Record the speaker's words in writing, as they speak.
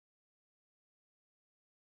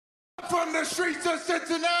from the streets of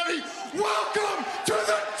Cincinnati, welcome to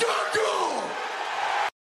the jungle!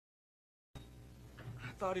 I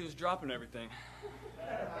thought he was dropping everything.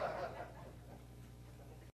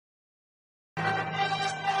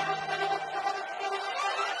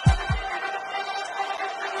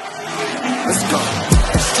 Let's go.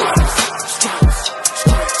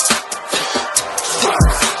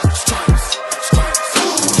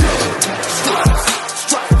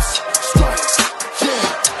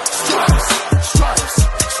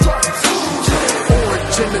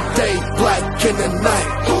 Orange in the day, black in the night.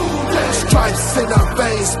 Stripes in our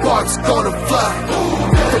veins, sparks gonna fly.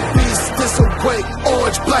 The beast is awake,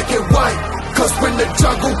 orange, black and white. Cause when the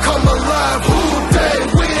jungle come alive, who day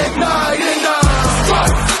we ignite and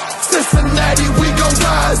Cincinnati, we gon'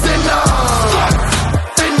 rise and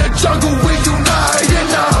in the jungle we unite and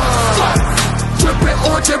drippin'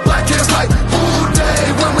 orange and black and white. All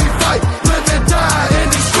day when we fight, live and die in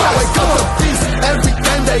these stripes. Wake up the beast, every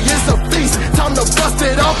day is a feast. Time to bust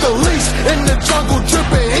it off the leash. In the jungle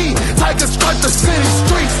drippin' heat, tigers strike the city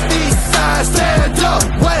streets. East side stand up,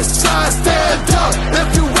 west side stand up.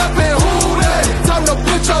 If you reppin' who that, time to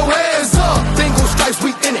put your hands up. Bingo stripes,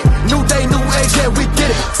 we in it. New day, new age, yeah, we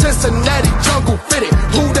get it. Cincinnati jungle fitted.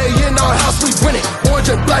 Who they in our house, we win it.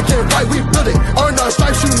 Orange and black and white, we build it. Earn our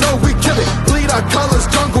stripes, you know we kill it. Bleed our colors,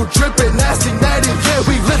 jungle drippin'. Nasty, natty, yeah,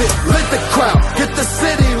 we live it. Lit the crowd, get the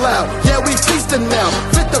city loud. Yeah, we feastin' now.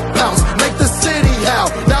 Fit the bounce, make the city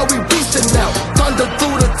howl. Now we beastin' now. Thunder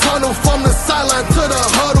through the tunnel, from the sideline to the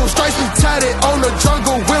huddle. Stripes we tatted on the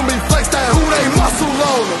jungle when we flex that who they muscle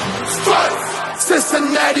on them. Stripes,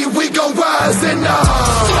 Cincinnati, we gon' rise and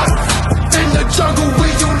in the jungle we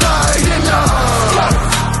unite and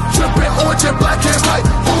drippin' orange and black and white.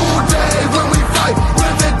 All day when we fight,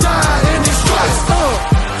 live and die in these stripes.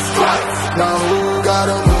 Stripes. Now who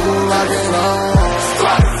gotta move like it on?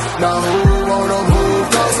 Stripes. Now who wanna move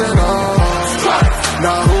closing on? Stripes.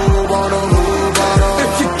 Now who wanna move on? If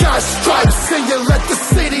you got stripes and you let the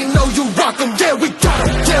city know you rock 'em, yeah we got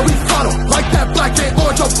 'em, yeah we fought 'em. Like that black and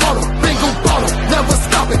orange upon 'em, bingo bought 'em, never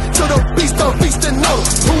stopping till the beast and know 'em.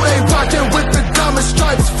 Who they rockin' with the diamond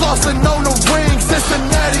stripes, flossin' on the ring.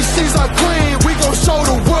 Cincinnati, she's our queen, we gon' show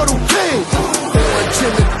the world who king. Orange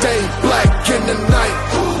in the day, black in the night.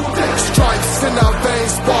 Stripes in our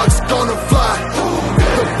veins, sparks gonna fly.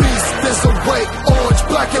 The beast is awake, orange,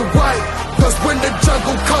 black and white. Cause when the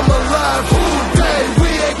jungle come alive, who day we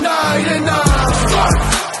ignite and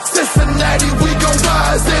Cincinnati, we gon'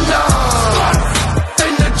 rise and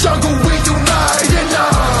in the jungle we unite and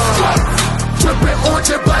drippin' orange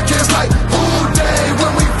and black and white. All day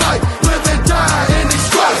when we fight, live and die in these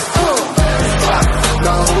stripes.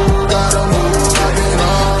 Now who gotta move like it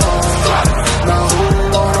on? Now who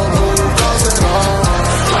wanna move cause it on?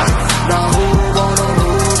 Now who wanna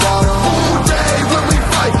move on? All day when we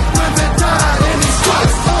fight, live and die in these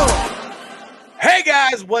stripes. Hey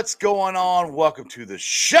guys, what's going on? Welcome to the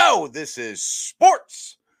show. This is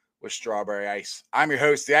Sports with Strawberry Ice. I'm your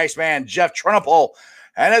host, the Iceman, Jeff Trunapole.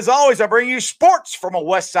 And as always, I bring you sports from a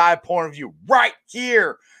West Side point of view right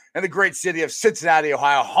here in the great city of Cincinnati,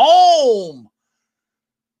 Ohio, home.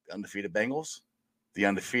 The undefeated Bengals, the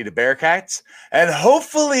undefeated Bearcats, and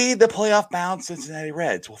hopefully the playoff-bound Cincinnati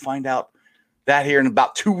Reds. We'll find out that here in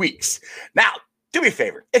about 2 weeks. Now, do me a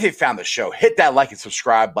favor. If you found the show, hit that like and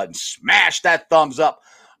subscribe button. Smash that thumbs up.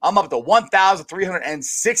 I'm up to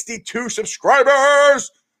 1,362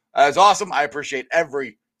 subscribers. That's awesome. I appreciate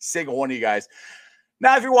every single one of you guys.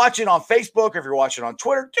 Now, if you're watching on Facebook or if you're watching on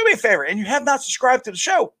Twitter, do me a favor, and you have not subscribed to the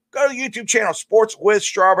show, go to the YouTube channel, Sports with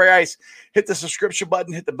Strawberry Ice. Hit the subscription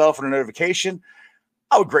button, hit the bell for the notification.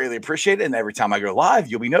 I would greatly appreciate it, and every time I go live,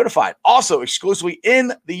 you'll be notified. Also, exclusively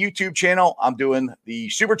in the YouTube channel, I'm doing the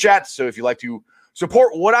Super Chat, so if you'd like to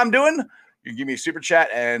support what I'm doing, you can give me a Super Chat,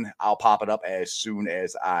 and I'll pop it up as soon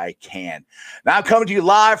as I can. Now, I'm coming to you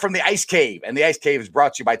live from the Ice Cave, and the Ice Cave is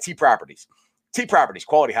brought to you by T Properties. T Properties,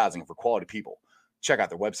 quality housing for quality people. Check out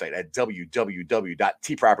their website at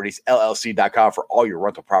www.tpropertiesllc.com for all your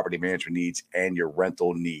rental property management needs and your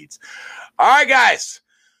rental needs. All right, guys.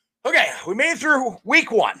 Okay, we made it through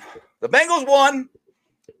week one. The Bengals won.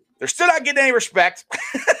 They're still not getting any respect.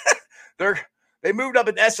 They moved up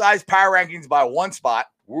in SI's power rankings by 1 spot.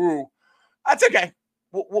 Woo. That's okay.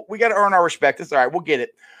 We got to earn our respect. That's all right. We'll get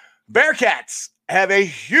it. Bearcats have a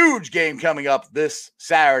huge game coming up this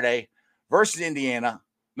Saturday versus Indiana.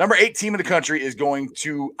 Number 8 team in the country is going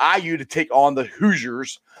to IU to take on the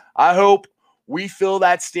Hoosiers. I hope we fill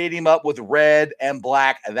that stadium up with red and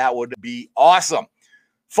black. That would be awesome.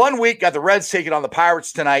 Fun week. Got the Reds taking on the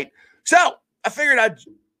Pirates tonight. So I figured I'd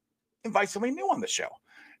invite somebody new on the show.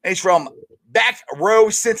 And he's from Back Row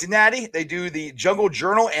Cincinnati. They do the Jungle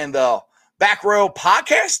Journal and the Back Row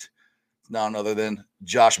podcast. None other than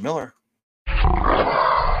Josh Miller.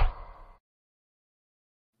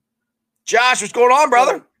 Josh, what's going on,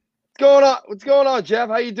 brother? What's going on, Jeff?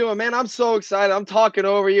 How you doing, man? I'm so excited. I'm talking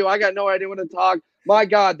over you. I got no idea when to talk. My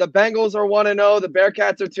God, the Bengals are 1-0. The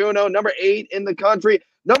Bearcats are 2-0. Number 8 in the country.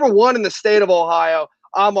 Number 1 in the state of Ohio.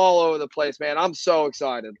 I'm all over the place, man. I'm so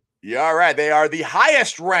excited. Yeah, all right. They are the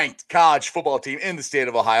highest ranked college football team in the state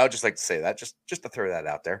of Ohio. Just like to say that, just to throw that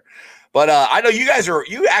out there. But I know you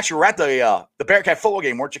actually were at the Bearcat football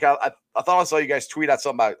game, weren't you? I thought I saw you guys tweet out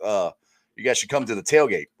something about you guys should come to the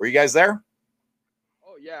tailgate. Were you guys there?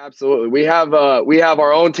 Oh yeah, absolutely. We have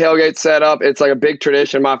our own tailgate set up. It's like a big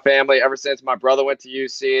tradition in my family ever since my brother went to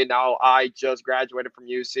UC. Now I just graduated from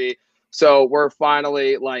UC, so we're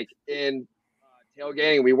finally like in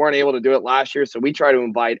tailgating. We weren't able to do it last year, so we try to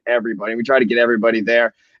invite everybody. We try to get everybody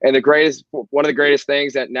there. And one of the greatest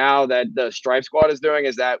things that now that the Stripe Squad is doing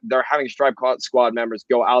is that they're having Stripe Squad members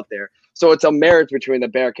go out there. So it's a marriage between the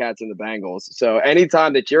Bearcats and the Bengals. So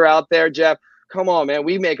anytime that you're out there, Jeff, come on, man.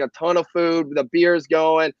 We make a ton of food. The beer's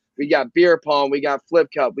going. We got beer pong. We got flip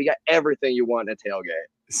cup. We got everything you want in a tailgate.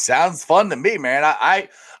 Sounds fun to me, man. I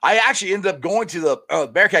actually ended up going to the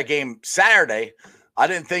Bearcat game Saturday. I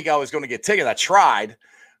didn't think I was going to get tickets. I tried.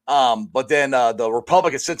 But then the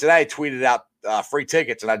Republic of Cincinnati tweeted out free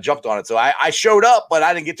tickets, and I jumped on it. So I showed up, but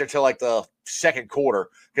I didn't get there till like the second quarter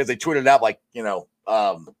because they tweeted out like,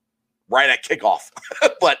 right at kickoff.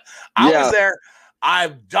 But I was there.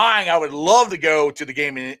 I'm dying. I would love to go to the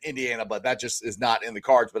game in Indiana, but that just is not in the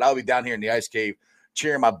cards. But I'll be down here in the Ice Cave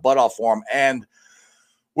cheering my butt off for them. And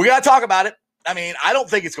we got to talk about it. I mean, I don't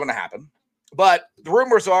think it's going to happen. But the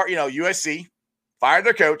rumors are, USC fired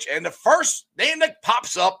their coach. And the first name that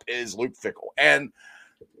pops up is Luke Fickell. And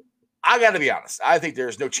I got to be honest. I think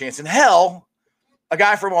there's no chance in hell a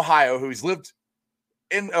guy from Ohio who's lived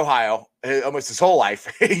in Ohio almost his whole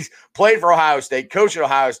life. He's played for Ohio State, coached at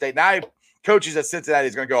Ohio State. Now he coaches at Cincinnati.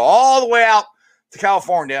 Is going to go all the way out to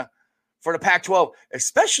California for the Pac-12,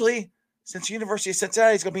 especially since the University of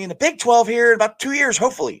Cincinnati is going to be in the Big 12 here in about 2 years,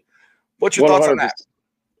 hopefully. What's your thoughts on that?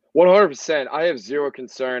 100%. I have zero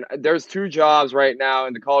concern. There's 2 jobs right now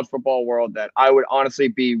in the college football world that I would honestly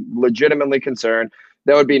be legitimately concerned.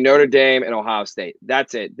 That would be Notre Dame and Ohio State.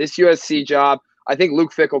 That's it. This USC job, I think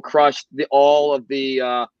Luke Fickell crushed all of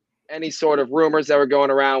the any sort of rumors that were going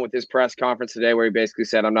around with his press conference today, where he basically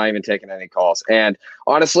said, "I'm not even taking any calls." And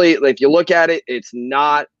honestly, if you look at it, it's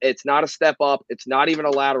not a step up. It's not even a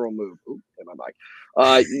lateral move. Ooh, hit my mic.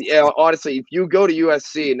 Honestly, if you go to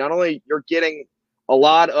USC, not only you're getting a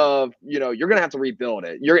lot of, you're going to have to rebuild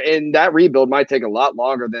it. And that rebuild might take a lot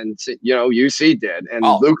longer than, UC did. And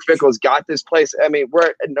Luke Fickell's got this place. I mean, we're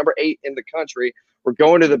at number 8 in the country. We're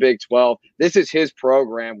going to the Big 12. This is his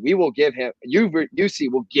program. We will give him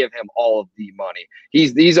UC will give him all of the money.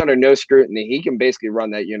 He's under no scrutiny. He can basically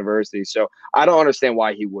run that university. So I don't understand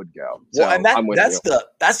why he would go. So well, and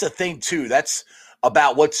that's the thing too. That's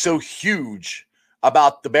about what's so huge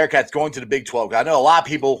about the Bearcats going to the Big 12. I know a lot of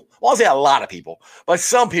people, well, I'll say a lot of people, but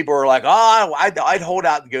some people are like, I'd hold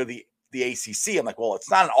out and go to the ACC. I'm like, well,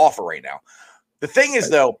 it's not an offer right now. The thing is,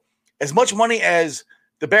 though, as much money as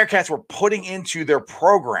the Bearcats were putting into their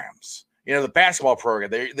programs, the basketball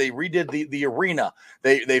program, they redid the arena,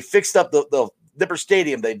 they fixed up the Nipper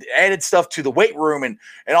Stadium, they added stuff to the weight room, and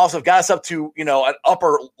also got us up to an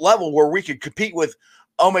upper level where we could compete with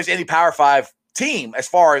almost any Power 5 team as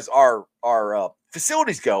far as our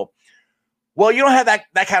facilities go. Well, you don't have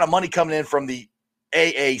that kind of money coming in from the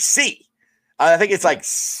AAC. I think it's like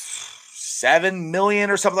 $7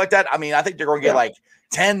 million or something like that. I mean, I think they're going to get like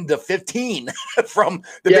 10 to 15 from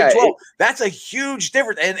the Big 12. That's a huge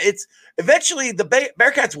difference. And it's eventually the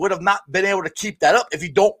Bearcats would have not been able to keep that up if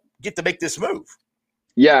you don't get to make this move.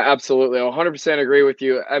 Yeah, absolutely. 100% agree with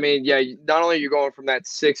you. I mean, not only are you going from that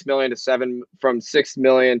 6 million to from 6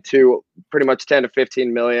 million to pretty much 10 to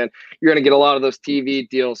 15 million, you're going to get a lot of those TV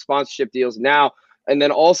deals, sponsorship deals now. And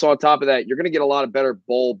then also on top of that, you're going to get a lot of better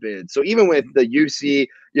bowl bids. So even with the UC,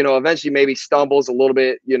 eventually maybe stumbles a little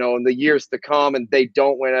bit, in the years to come, and they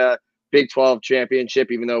don't win a Big 12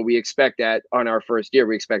 championship, even though we expect that on our first year,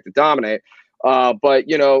 we expect to dominate. But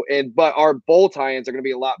our bowl tie-ins are going to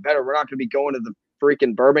be a lot better. We're not going to be going to the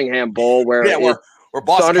freaking Birmingham Bowl where we're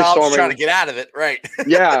Boston College is trying to get out of it, right?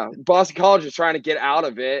 Yeah, Boston College is trying to get out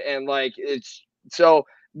of it, and it's so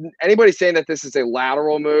anybody saying that this is a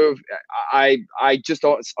lateral move, I just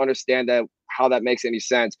don't understand how that makes any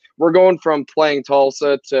sense. We're going from playing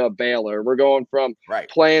Tulsa to Baylor. We're going from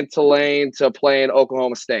playing Tulane to playing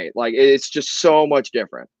Oklahoma State. Like, it's just so much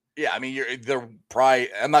different. Yeah, I mean, they're probably.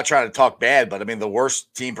 I'm not trying to talk bad, but I mean, the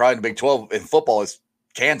worst team probably in the Big 12 in football is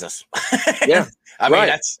Kansas. Yeah, I mean, right.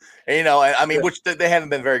 that's I mean, which they haven't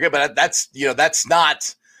been very good, but that's that's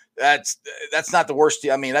not the worst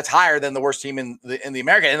team. I mean, that's higher than the worst team in the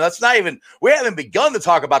American. And that's not even. We haven't begun to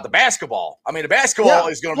talk about the basketball. I mean, the basketball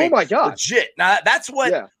is going to be my God. legit. Now, that's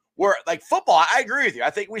what Yeah. we're like. Football, I agree with you. I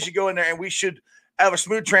think we should go in there and we should have a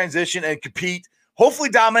smooth transition and compete. Hopefully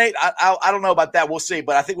dominate. I don't know about that. We'll see.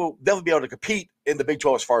 But I think we'll definitely be able to compete in the Big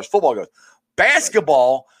 12 as far as football goes.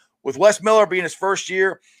 Basketball, with Wes Miller being his first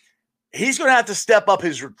year, he's going to have to step up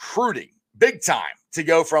his recruiting big time to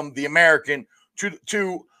go from the American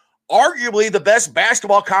to arguably the best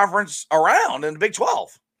basketball conference around in the Big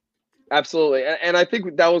 12. Absolutely. And I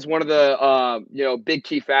think that was one of the big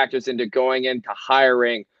key factors into going into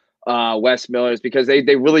hiring Wes Miller, is because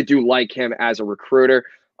they really do like him as a recruiter.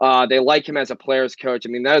 They like him as a player's coach. I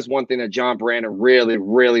mean, that is one thing that John Brandon really,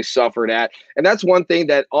 really suffered at. And that's one thing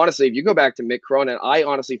that, honestly, if you go back to Mick Cronin, I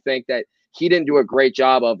honestly think that he didn't do a great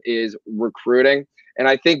job of is recruiting. And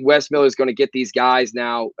I think Wes Miller is going to get these guys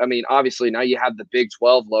now. I mean, obviously, now you have the Big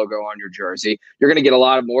 12 logo on your jersey. You're going to get a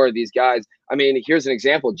lot more of these guys. I mean, here's an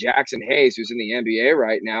example. Jackson Hayes, who's in the NBA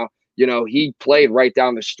right now, he played right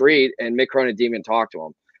down the street, and Mick Cronin didn't even talk to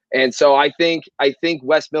him. And so I think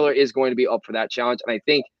Wes Miller is going to be up for that challenge, and I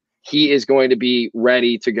think he is going to be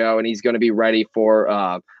ready to go, and he's going to be ready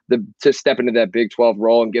for to step into that Big 12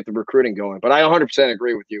 role and get the recruiting going. But I 100%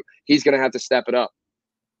 agree with you. He's going to have to step it up.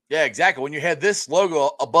 Yeah, exactly. When you had this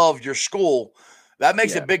logo above your school, that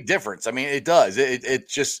makes a big difference. I mean, it does. It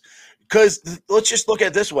just because let's just look at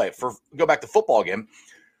it this way. Go back to football again.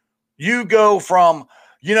 You go from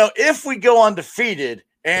if we go undefeated,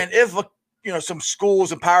 and if some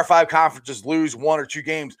schools and Power 5 conferences lose one or two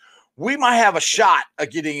games, we might have a shot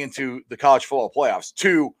at getting into the college football playoffs.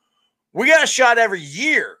 Two, we got a shot every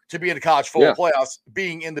year to be in the college football playoffs,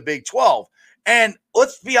 being in the Big 12. And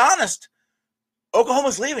let's be honest,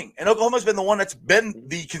 Oklahoma's leaving, and Oklahoma's been the one that's been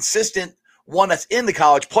the consistent one that's in the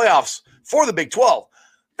college playoffs for the Big 12.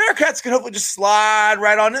 Bearcats can hopefully just slide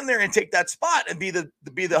right on in there and take that spot and be the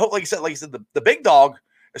hope, like you said, the big dog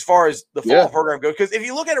as far as the football program goes. Because if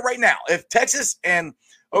you look at it right now, if Texas and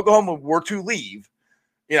Oklahoma were to leave,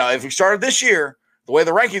 if we started this year, the way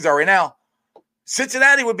the rankings are right now,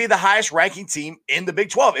 Cincinnati would be the highest ranking team in the Big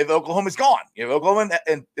 12 if Oklahoma's gone. If Oklahoma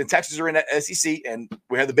and Texas are in the SEC, and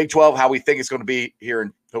we have the Big 12, how we think it's going to be here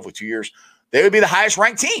in hopefully 2 years, they would be the highest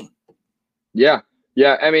ranked team. Yeah.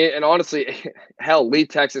 Yeah. I mean, and honestly, hell, leave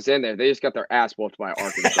Texas in there. They just got their ass whooped by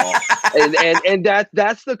Arkansas. and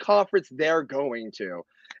that's the conference they're going to.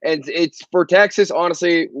 And it's for Texas,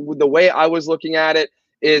 honestly, the way I was looking at it,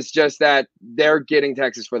 is just that they're getting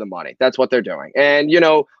Texas for the money. That's what they're doing. And,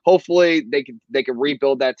 hopefully they can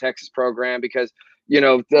rebuild that Texas program, because,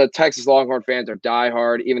 the Texas Longhorn fans are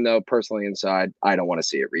diehard, even though personally inside, I don't want to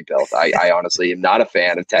see it rebuilt. I honestly am not a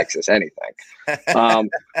fan of Texas anything.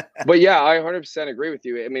 But yeah, I 100% agree with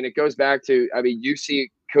you. I mean, it goes back to, UC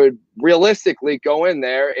could realistically go in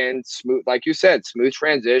there and smooth, like you said, smooth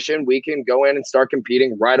transition. We can go in and start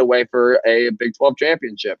competing right away for a Big 12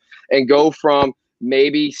 championship and go from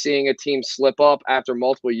maybe seeing a team slip up after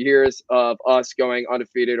multiple years of us going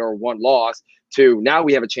undefeated or one loss to now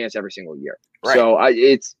we have a chance every single year. Right. So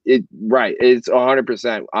it's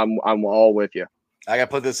 100%. I'm all with you. I got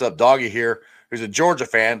to put this up. Doggy here, who's a Georgia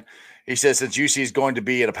fan. He says since UC is going to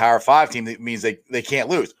be in a Power 5 team, that means they can't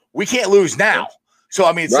lose. We can't lose now. So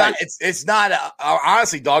I mean, it's not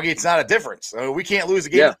honestly, Doggy. It's not a difference. I mean, we can't lose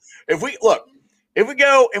the game. Yeah. If we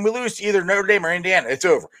go and we lose to either Notre Dame or Indiana, it's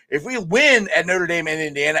over. If we win at Notre Dame and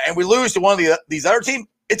Indiana and we lose to one of these other teams,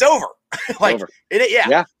 it's over. Over.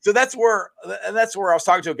 Yeah. So that's where I was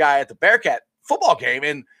talking to a guy at the Bearcat football game,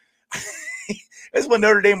 and this is when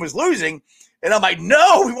Notre Dame was losing, and I'm like,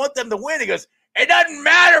 no, we want them to win. He goes, it doesn't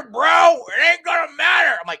matter, bro. It ain't gonna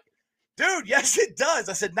matter. I'm like, dude, yes, it does.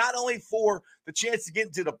 I said, not only for the chance to get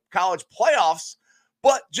into the college playoffs,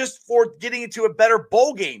 but just for getting into a better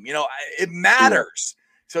bowl game. It matters.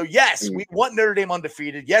 So, yes, we want Notre Dame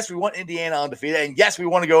undefeated. Yes, we want Indiana undefeated. And, yes, we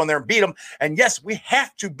want to go in there and beat them. And, yes, we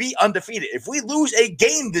have to be undefeated. If we lose a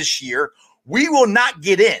game this year, we will not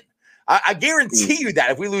get in. I guarantee you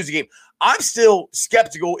that if we lose a game. I'm still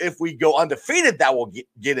skeptical if we go undefeated that we'll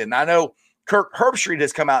get in. I know Kirk Herbstreit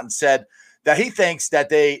has come out and said that he thinks that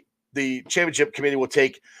the championship committee will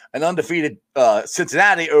take an undefeated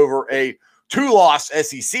Cincinnati over a 2-loss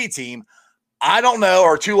SEC team. I don't know,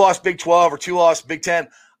 or 2-loss Big 12 or 2-loss Big 10.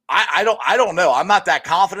 I don't know. I'm not that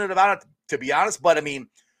confident about it, to be honest. But I mean,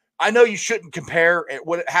 I know you shouldn't compare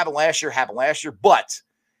what happened last year. But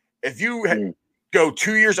if you go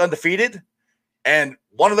 2 years undefeated, And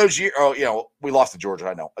one of those years, we lost to Georgia,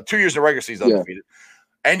 I know. 2 years in the regular season undefeated.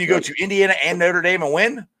 And you go to Indiana and Notre Dame and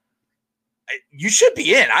win, you should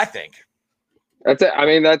be in, I think. That's it. I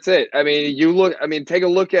mean, that's it. I mean, take a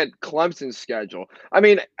look at Clemson's schedule. I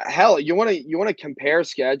mean, hell, you want to compare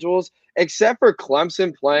schedules, except for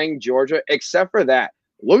Clemson playing Georgia, except for that.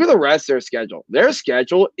 Look at the rest of their schedule. Their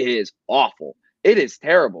schedule is awful. It is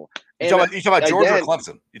terrible. You talking about Georgia or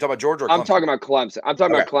Clemson? You talking about Georgia or Clemson? I'm talking about Clemson. I'm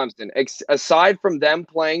talking about Clemson. Aside from them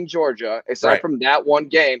playing Georgia, from that one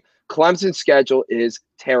game, Clemson's schedule is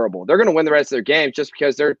terrible. They're going to win the rest of their games just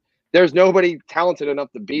because there's nobody talented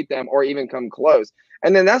enough to beat them or even come close.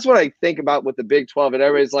 And then that's what I think about with the Big 12. And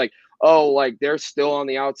everybody's like, oh, like they're still on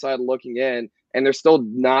the outside looking in, and they're still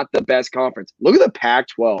not the best conference. Look at the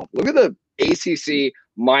Pac-12. Look at the ACC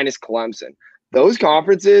minus Clemson. Those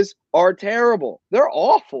conferences are terrible. They're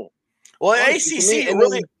awful. Well, ACC,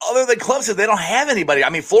 really, other than Clemson, they don't have anybody. I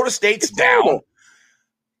mean, Florida State's down.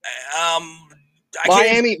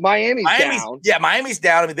 Miami's down. Yeah, Miami's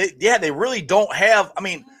down. I mean, they really don't have,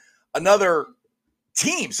 another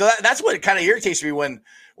team. So that's what kind of irritates me when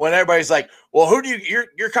everybody's like, well,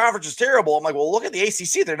 your conference is terrible. I'm like, well, look at the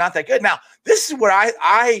ACC. They're not that good. Now, this is where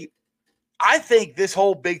I think this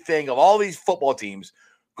whole big thing of all these football teams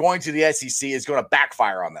going to the SEC is going to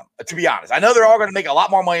backfire on them, to be honest. I know they're all going to make a lot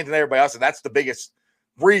more money than everybody else, and that's the biggest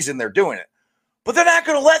reason they're doing it. But they're not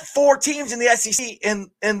going to let 4 teams in the SEC in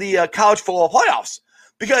the college football playoffs,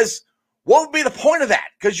 because what would be the point of that?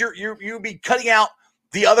 Because you'd be cutting out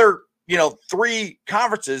the other 3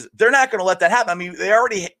 conferences. They're not going to let that happen. I mean, they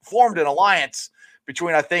already formed an alliance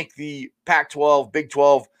between, I think, the Pac-12, Big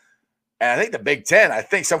 12, and I think the Big 10. I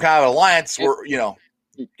think some kind of alliance where,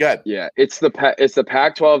 good. Yeah, it's the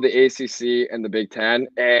Pac-12, the ACC, and the Big 10,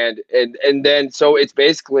 and then so it's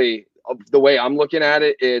basically, the way I'm looking at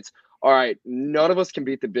it, it's all right. None of us can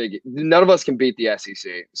beat the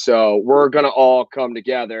SEC, so we're gonna all come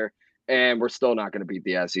together, and we're still not gonna beat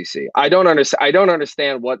the SEC. I don't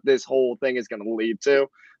understand what this whole thing is gonna lead to,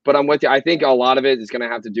 but I'm with you. I think a lot of it is gonna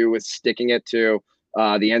have to do with sticking it to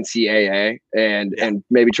the NCAA and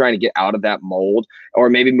maybe trying to get out of that mold, or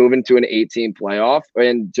maybe moving to an 18 playoff.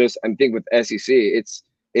 And just, I'm thinking with SEC,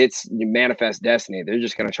 it's manifest destiny. They're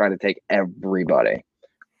just going to try to take everybody.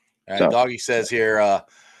 And Doggy says here,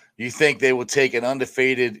 you think they will take an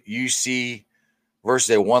undefeated UC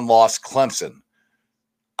versus a one-loss Clemson?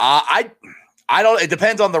 I don't. It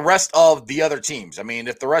depends on the rest of the other teams. I mean,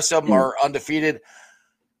 if the rest of them are undefeated,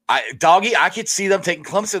 I could see them taking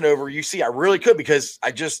Clemson over UC. I really could, because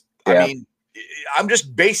I mean, I'm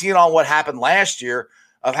just basing it on what happened last year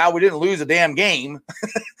of how we didn't lose a damn game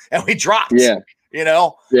and we dropped. Yeah. And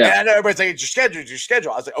I know everybody's like, it's your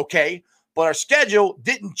schedule. I was like, okay, but our schedule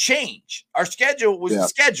didn't change. Our schedule was the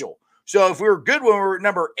schedule. So if we were good when we were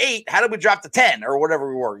number 8, how did we drop to 10 or whatever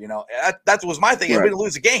we were? That was my thing. Right. We didn't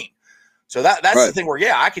lose a game. So that's the thing where,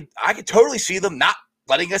 I could totally see them not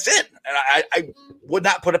letting us in, and I would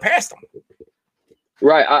not put it past them.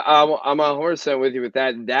 Right, I'm 100% with you with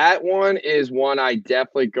that. That one is one I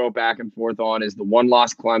definitely go back and forth on, is the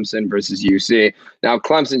one-loss Clemson versus UC. Now,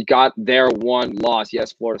 Clemson got their one loss.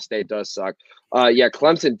 Yes, Florida State does suck.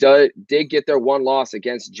 Clemson did get their one loss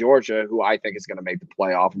against Georgia, who I think is going to make the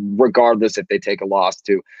playoff, regardless if they take a loss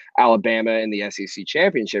to Alabama in the SEC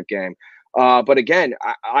championship game. But again,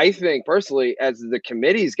 I think personally, as the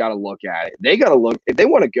committee's got to look at it, they got to look, if they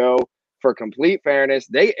want to go for complete fairness,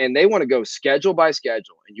 they want to go schedule by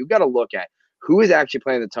schedule, and you got to look at who is actually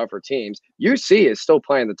playing the tougher teams. UC is still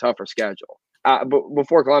playing the tougher schedule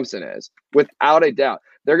before Clemson is, without a doubt.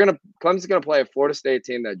 Clemson's going to play a Florida State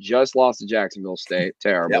team that just lost to Jacksonville State.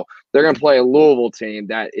 Terrible. Yep. They're going to play a Louisville team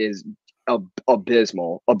that is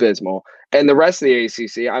abysmal. And the rest of the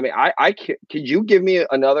ACC, I mean, could you give me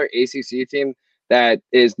another ACC team that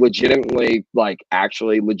is legitimately,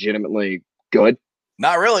 actually legitimately good?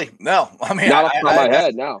 Not really. No. I mean, not off the top of my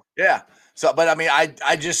head. No. Yeah. So, but I mean, I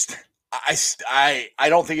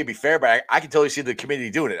don't think it'd be fair, but I can totally see the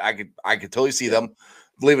committee doing it. I could totally see them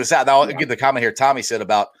leaving us out. Now, I'll give the comment here. Tommy said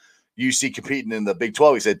about UC competing in the Big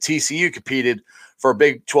 12. He said TCU competed for a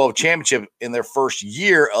Big 12 championship in their first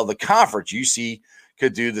year of the conference. UC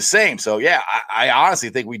could do the same. So, yeah, I honestly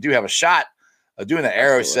think we do have a shot of doing that.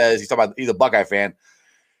 Arrow says, he's a Buckeye fan,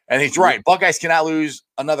 and he's right. Buckeyes cannot lose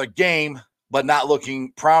another game, but not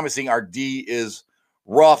looking promising. Our D is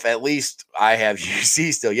rough. At least I have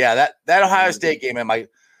UC still. Yeah, that Ohio State game, and my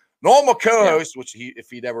normal co-host, which if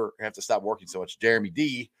he'd ever have to stop working so much, Jeremy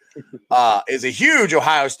D, is a huge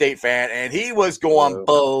Ohio State fan, and he was going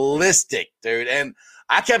ballistic, dude. And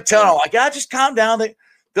I kept telling him, just calm down.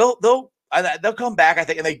 They'll come back, I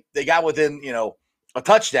think. And they got within, a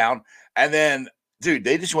touchdown. And then, dude,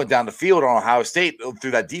 they just went down the field on Ohio State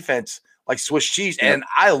through that defense like Swiss cheese. Yeah. And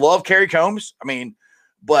I love Kerry Combs. I mean,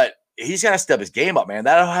 but he's got to step his game up, man.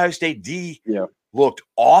 That Ohio State D looked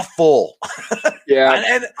awful. Yeah.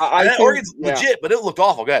 and I think, Oregon's legit, but it looked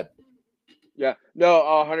awful. Good. Yeah. No,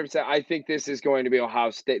 100%. I think this is going to be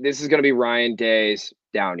Ohio State. This is going to be Ryan Day's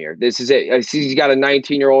down year. This is it. I see he's got a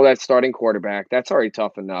 19-year-old that's starting quarterback. That's already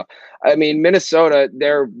tough enough. I mean, Minnesota,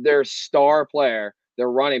 their star player,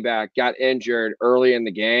 their running back, got injured early in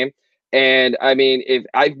the game. And I mean,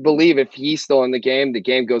 if he's still in the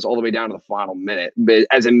game goes all the way down to the final minute, but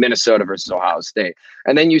as in Minnesota versus Ohio State.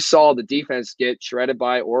 And then you saw the defense get shredded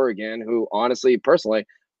by Oregon, who honestly, personally,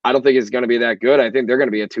 I don't think it's going to be that good. I think they're going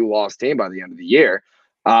to be a 2-loss team by the end of the year.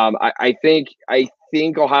 I think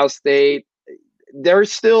Ohio State, they're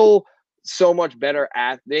still so much better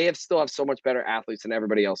still have so much better athletes than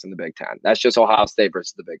everybody else in the Big Ten. That's just Ohio State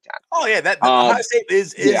versus the Big Ten. Oh yeah, Ohio State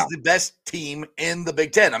is the best team in the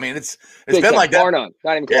Big Ten. I mean, it's been Ten, like that. Bar none.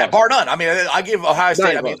 Not even close. Yeah, bar none. I mean, I give Ohio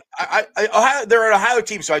State. I mean, Ohio. They're an Ohio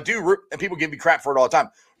team, so I do root, and people give me crap for it all the time.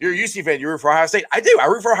 You're a UC fan. You root for Ohio State. I do. I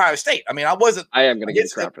root for Ohio State. I mean, I am going to give you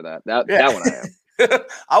crap for that. That one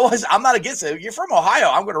I am. I'm not against it. You're from Ohio.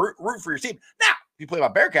 I'm going to root for your team. Now, if you play my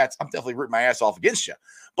Bearcats, I'm definitely rooting my ass off against you.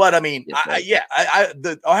 But I mean,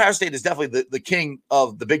 the Ohio State is definitely the king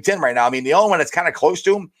of the Big Ten right now. I mean, the only one that's kind of close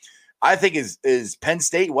to him, I think, is Penn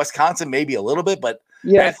State, Wisconsin, maybe a little bit, but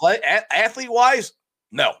athlete wise,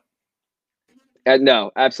 no.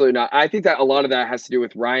 No, absolutely not. I think that a lot of that has to do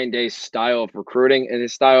with Ryan Day's style of recruiting and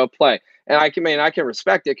his style of play. And I can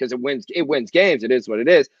respect it because it wins games. It is what it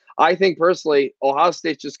is. I think personally, Ohio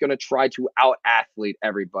State's just going to try to out-athlete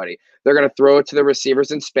everybody. They're going to throw it to the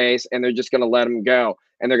receivers in space, and they're just going to let them go,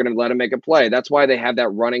 and they're going to let them make a play. That's why they have that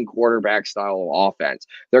running quarterback style of offense.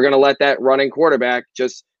 They're going to let that running quarterback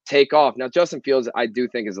just take off. Now, Justin Fields, I do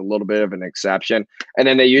think, is a little bit of an exception, and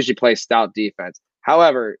then they usually play stout defense.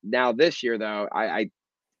 However, now this year, though, I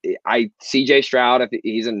CJ Stroud,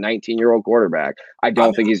 he's a 19-year-old quarterback. I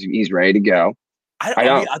don't think he's ready to go.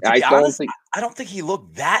 I don't think he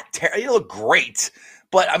looked that terrible. He looked great,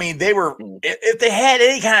 but I mean, they were. If they had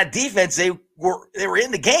any kind of defense, they were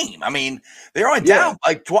in the game. I mean, they were only down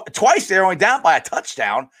like twice. They were only down by a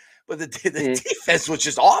touchdown, but the defense was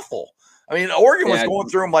just awful. I mean, Oregon was going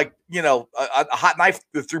through them like a hot knife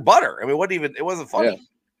through butter. I mean, it wasn't funny. Yeah.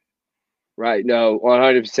 Right. No,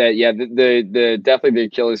 100%. Yeah. The definitely the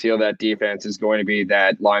Achilles heel of that defense is going to be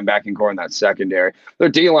that linebacking core and that secondary. Their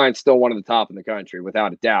D line's still one of the top in the country,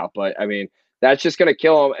 without a doubt. But I mean, that's just going to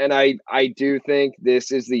kill them. And I do think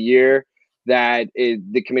this is the year that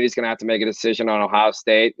the committee's going to have to make a decision on Ohio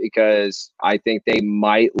State, because I think they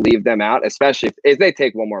might leave them out, especially if they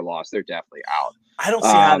take one more loss. They're definitely out. I don't see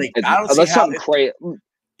how they. I don't see how.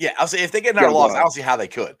 Yeah, I'll say if they get another loss, I don't see how they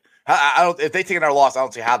could. I don't. If they take another loss, I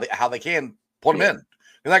don't see how they can put them in.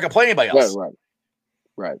 They're not going to play anybody else.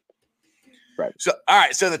 Right. So, all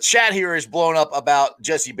right. So the chat here is blown up about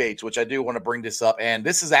Jesse Bates, which I do want to bring this up, and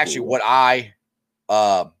this is actually what I.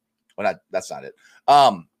 That's not it. I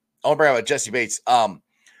want to bring up Jesse Bates.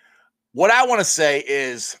 What I want to say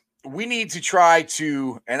is we need to try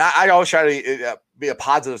to, and I always try to be a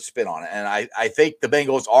positive spin on it, and I think the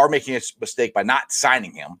Bengals are making a mistake by not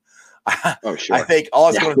signing him. Oh, sure. I think all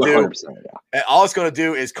it's going to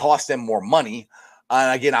do is cost them more money.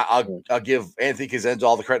 And again, I'll give Anthony Cosenza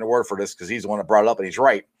all the credit in the world for this, because he's the one that brought it up, and he's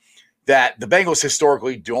right, that the Bengals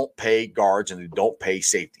historically don't pay guards and they don't pay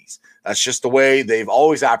safeties. That's just the way they've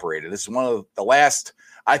always operated. This is one of the last,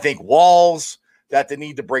 I think, walls that they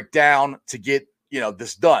need to break down to get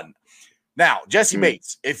this done. Now, Jesse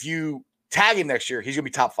Bates, if you tag him next year, he's going to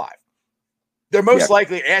be top 5. They're most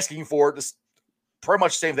likely asking for this. Pretty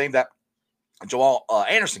much the same thing that Jamal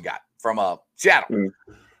Anderson got from Seattle.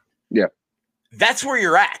 Yeah. That's where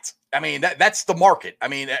you're at. I mean, that's the market. I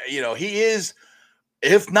mean, he is,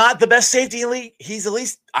 if not the best safety in the league, he's at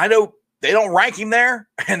least, I know they don't rank him there,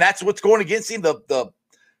 and that's what's going against him, the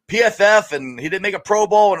PFF, and he didn't make a Pro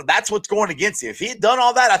Bowl, and that's what's going against him. If he had done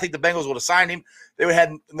all that, I think the Bengals would have signed him. They would have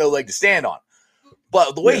had no leg to stand on.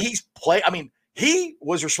 But the way he's played, I mean, he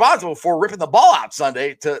was responsible for ripping the ball out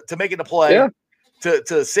Sunday to make it a play. Yeah.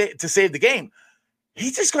 To save the game.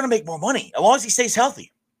 He's just going to make more money as long as he stays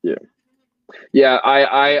healthy. Yeah,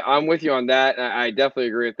 I'm with you on that. I definitely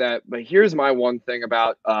agree with that. But here's my one thing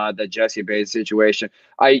about the Jesse Bates situation.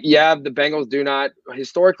 The Bengals do not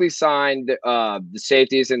historically sign the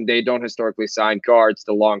safeties, and they don't historically sign guards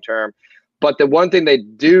to long term. But the one thing they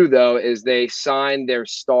do, though, is they sign their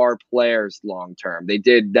star players long term. They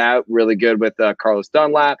did that really good with Carlos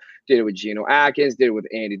Dunlap, did it with Geno Atkins, did it with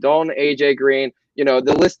Andy Dalton, AJ Green.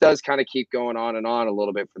 The list does kind of keep going on and on a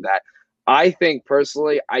little bit for that. I think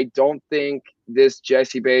personally, I don't think this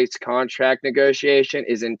Jesse Bates contract negotiation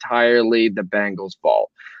is entirely the Bengals'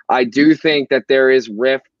 fault. I do think that there is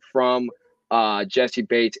rift from Jesse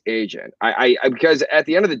Bates' agent. Because at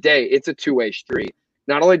the end of the day, it's a two-way street.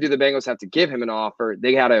 Not only do the Bengals have to give him an offer,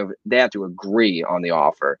 they have to agree on the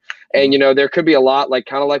offer. And there could be a lot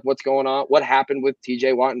kind of like what's going on, what happened with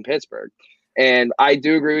TJ Watt in Pittsburgh. And I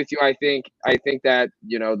do agree with you. I think that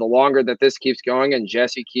the longer that this keeps going and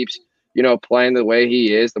Jesse keeps playing the way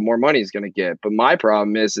he is, the more money he's going to get. But my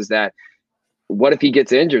problem is that what if he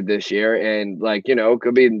gets injured this year and it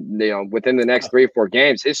could be within the next 3 or 4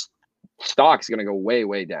 games, his stock's going to go way,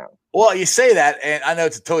 way down. Well, you say that, and I know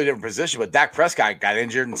it's a totally different position, but Dak Prescott got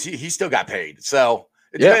injured and he still got paid. So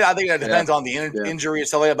I think that depends on the injury and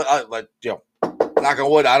stuff like that. But knock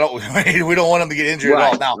on wood, we don't want him to get injured at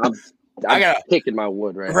all. Now, I got picking my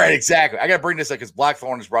wood right. Right, exactly. I got to bring this up because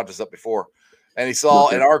Blackthorn has brought this up before. And he saw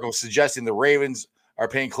an article suggesting the Ravens are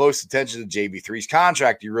paying close attention to JB3's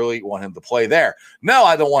contract. You really want him to play there? No,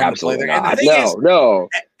 I don't want him to play there. And the thing no.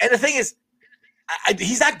 And the thing is,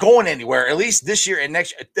 he's not going anywhere. At least this year and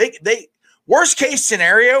next year. They worst case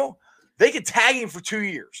scenario, they could tag him for 2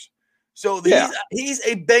 years. So he's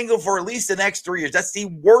a Bengal for at least the next 3 years. That's the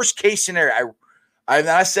worst case scenario.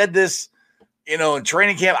 I said this, in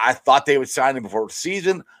training camp. I thought they would sign him before the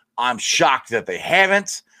season. I'm shocked that they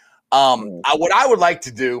haven't. What I would like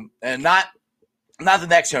to do, and not the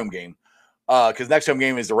next home game, because next home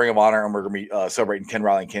game is the Ring of Honor, and we're going to be celebrating Ken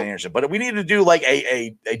Riley and Ken Anderson. But we need to do like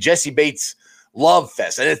a Jesse Bates love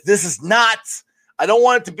fest. And this is not – I don't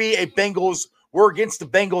want it to be a Bengals – we're against the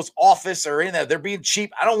Bengals office or anything. They're being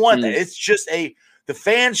cheap. I don't want that. It's just the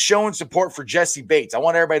fans showing support for Jesse Bates. I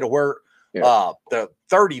want everybody to wear the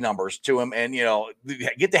 30 numbers to him and,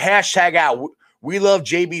 get the hashtag out. We love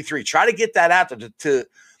JB3. Try to get that out there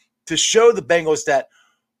to show the Bengals that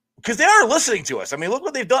 – because they are listening to us. I mean, look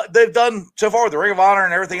what they've done. They've done so far with the Ring of Honor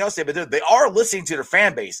and everything else they've been doing. They are listening to their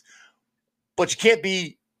fan base, but you can't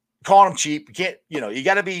be calling them cheap. You can't, you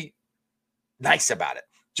got to be nice about it.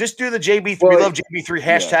 Just do the JB3, we love JB3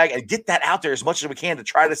 hashtag and get that out there as much as we can to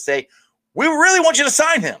try to say, we really want you to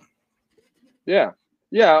sign him. Yeah.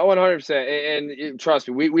 Yeah, 100%. And trust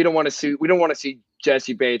me, we don't want to see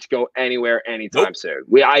Jesse Bates go anywhere anytime soon.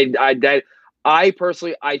 I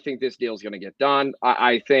personally, I think this deal is going to get done.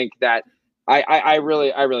 I think that I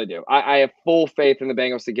really do. I have full faith in the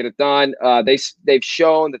Bengals to get it done. They've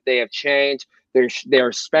shown that they have changed.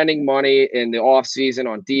 They're spending money in the offseason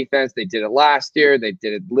on defense. They did it last year. They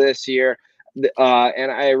did it this year. And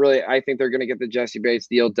I think they're going to get the Jesse Bates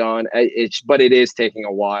deal done. But it is taking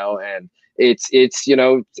a while, and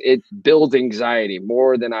it builds anxiety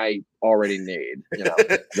more than I already need.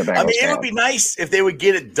 I mean, it would be nice if they would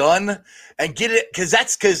get it done and get it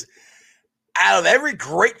because out of every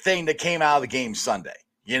great thing that came out of the game Sunday,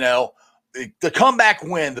 the comeback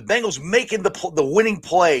win, the Bengals making the winning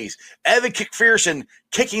plays, Evan McPherson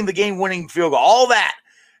kicking the game-winning field goal, all that,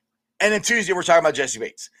 and then Tuesday we're talking about Jesse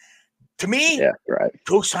Bates. To me,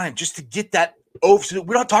 go sign him just to get that over. So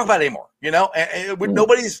we don't talk about it anymore.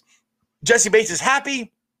 Nobody's. Jesse Bates is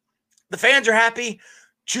happy. The fans are happy.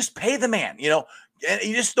 Just pay the man, and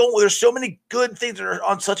you just don't. There's so many good things that are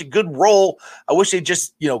on such a good roll. I wish they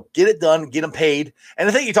just, get it done, get him paid. And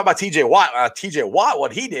the thing you talk about TJ Watt,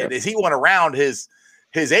 what he did is he went around his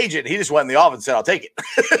agent. He just went in the office and said, I'll take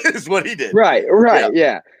it. Is what he did. Right.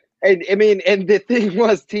 Yeah. And I mean, and the thing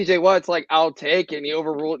was, TJ Watt's like, I'll take it. And he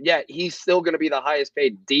overruled. Yeah, he's still going to be the highest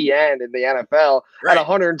paid D end in the NFL at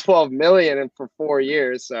 $112 million for 4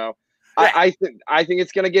 years. So. Right. I think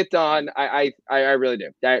it's going to get done. I really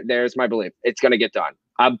do. There's my belief. It's going to get done.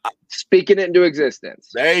 I'm speaking it into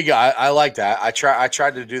existence. There you go. I like that. I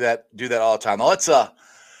tried to do that all the time. Now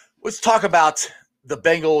let's talk about the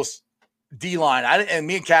Bengals D-line. And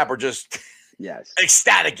me and Cap were just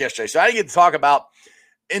ecstatic yesterday. So I didn't get to talk about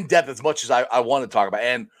in depth as much as I wanted to talk about.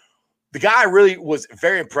 And the guy I really was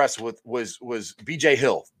very impressed with was BJ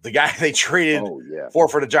Hill, the guy they traded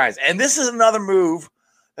for the Giants. And this is another move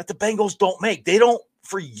that the Bengals don't make. They don't,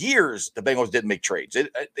 for years, the Bengals didn't make trades.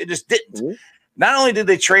 They just didn't. Mm-hmm. Not only did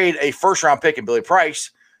they trade a first-round pick in Billy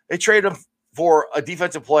Price, they traded him for a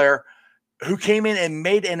defensive player who came in and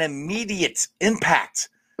made an immediate impact.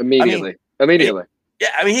 Immediately.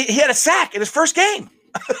 He had a sack in his first game.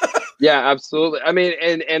 Yeah, absolutely. I mean,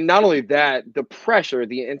 and not only that, the pressure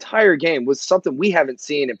the entire game was something we haven't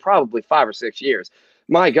seen in probably 5 or 6 years.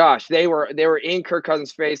 My gosh, they were in Kirk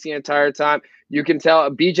Cousins' face the entire time. You can tell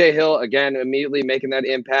BJ Hill, again, immediately making that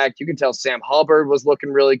impact. You can tell Sam Hubbard was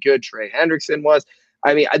looking really good. Trey Hendrickson was.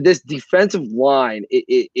 I mean, this defensive line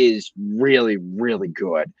it is really, really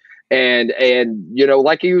good. And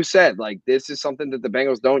like you said, like this is something that the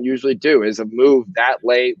Bengals don't usually do, is a move that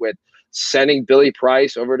late with sending Billy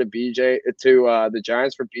Price over to the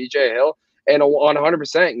Giants for BJ Hill. And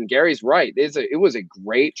 100%, and Gary's right. It was a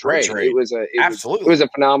great trade. It was a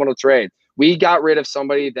phenomenal trade. We got rid of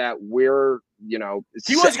somebody that we're, he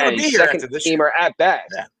wasn't going to be here after this teamer at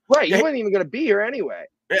best. Yeah. Right. He wasn't even going to be here anyway.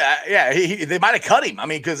 Yeah. They might have cut him. I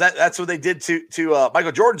mean, because that's what they did to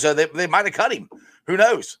Michael Jordan. So they might have cut him. Who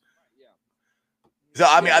knows? Yeah. So,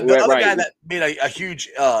 I mean, the other guy that made a huge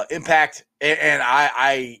impact, and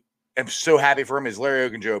I am so happy for him, is Larry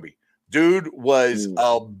Ogunjobi. Dude was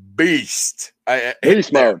a beast.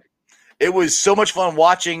 Beast mode. It was so much fun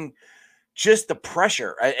watching just the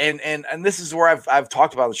pressure. And this is where I've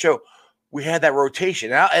talked about on the show. We had that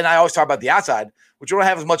rotation. And I always talk about the outside, which we don't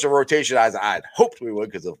have as much of a rotation as I'd hoped we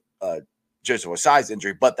would because of Joseph Ossai's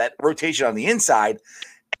injury. But that rotation on the inside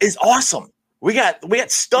is awesome. We got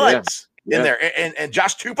studs in there. And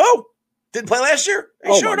Josh Tupou didn't play last year.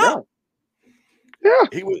 He showed up. Yeah.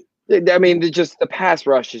 He was. I mean, just the pass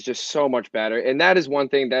rush is just so much better. And that is one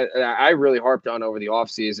thing that I really harped on over the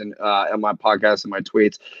offseason on my podcast and my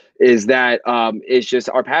tweets, is that it's just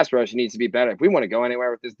our pass rush needs to be better. If we want to go anywhere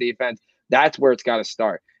with this defense, that's where it's got to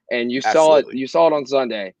start. And you saw it on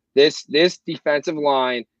Sunday. This defensive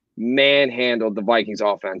line manhandled the Vikings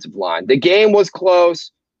offensive line. The game was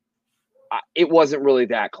close. It wasn't really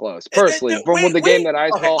that close. Personally, from the game that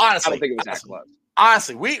I saw, I don't think it was that close.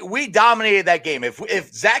 Honestly, we dominated that game.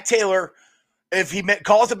 If Zach Taylor, if he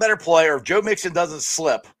calls a better play, or if Joe Mixon doesn't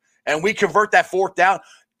slip, and we convert that fourth down,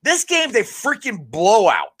 this game's a freaking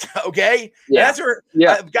blowout. Okay, yeah, and that's where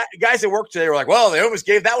guys that work today were like, "Well, they almost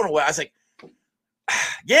gave that one away." I was like,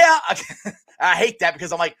 "Yeah, I hate that,"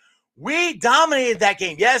 because I'm like, we dominated that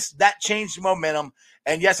game. Yes, that changed the momentum,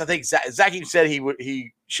 and yes, I think Zach even said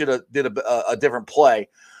he should have did a different play.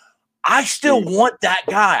 I still want that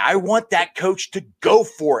guy. I want that coach to go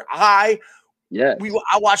for it. I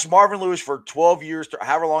watched Marvin Lewis for 12 years,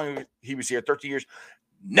 however long he was here, 13 years.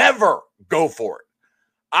 Never go for it.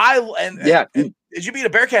 And did you be a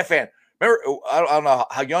Bearcat fan? Remember, I don't know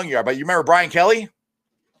how young you are, but you remember Brian Kelly?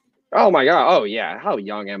 Oh my God! Oh yeah. How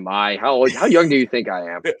young am I? How young do you think I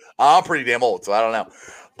am? I'm pretty damn old, so I don't know.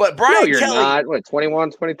 But Brian you're Kelly, not. What, 21,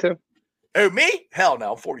 22? Oh, me? Hell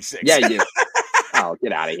no, I'm 46. Yeah, you. Oh,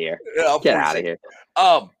 get out of here. Yeah, get out of here.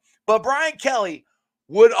 But Brian Kelly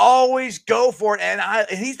would always go for it. And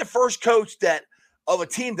he's the first coach of a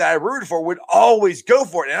team that I rooted for would always go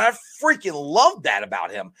for it. And I freaking love that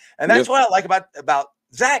about him. And that's what I like about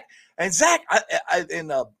Zach. And Zach,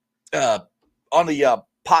 on the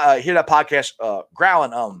hear that podcast,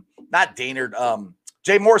 Growling, not Daynard,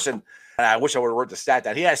 Jay Morrison. And I wish I would have wrote the stat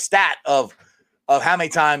down. He had a stat of how many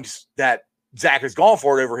times that Zach has gone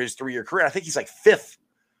for it over his 3-year career. I think he's like fifth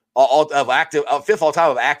all time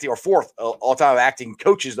of acting, or fourth all time of acting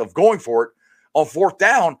coaches of going for it on fourth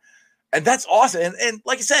down. And that's awesome. And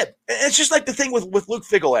like I said, it's just like the thing with Luke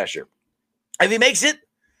Fickell last year. If he makes it,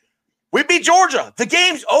 we beat Georgia. The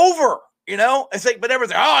game's over. It's like, but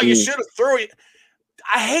everyone's like, you should have thrown it.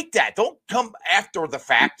 I hate that. Don't come after the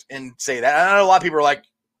fact and say that. I know a lot of people are like,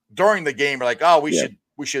 during the game, are like, we should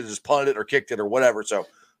have just punted it or kicked it or whatever. So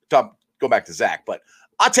go back to Zach, but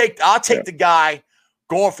I'll take the guy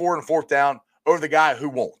going for it in fourth down over the guy who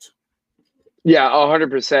won't. Yeah,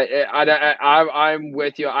 100%. I'm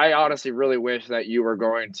with you. I honestly really wish that you were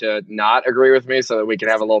going to not agree with me so that we can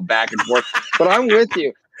have a little back and forth. But I'm with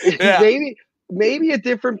you. Yeah. Maybe a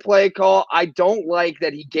different play call. I don't like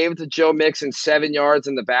that he gave it to Joe Mixon 7 yards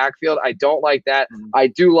in the backfield. I don't like that. I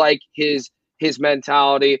do like his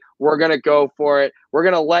mentality. We're gonna go for it. We're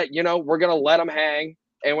gonna let him hang.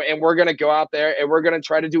 And we're going to go out there and we're going to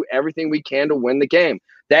try to do everything we can to win the game.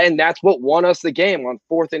 That's what won us the game on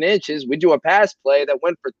 4th and inches. We do a pass play that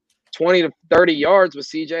went for 20 to 30 yards with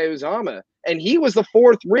CJ Uzomah, and he was the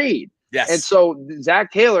fourth read. Yes. And so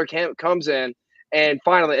Zach Taylor comes in, and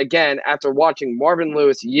finally, again, after watching Marvin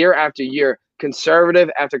Lewis year after year,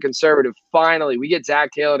 conservative after conservative, finally we get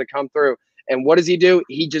Zach Taylor to come through. And what does he do?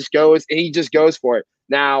 He just goes for it.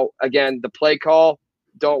 Now, again, the play call,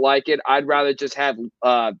 don't like it. I'd rather just have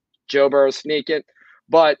Joe Burrow sneak it.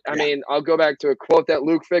 But, I mean, I'll go back to a quote that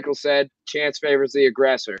Luke Fickell said, chance favors the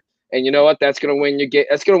aggressor. And you know what? That's going to win you.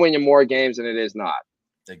 That's going to win you more games than it is not.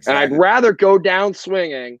 Exactly. And I'd rather go down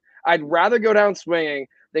swinging.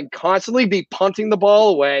 Than constantly be punting the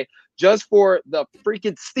ball away just for the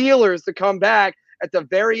freaking Steelers to come back at the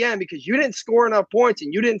very end because you didn't score enough points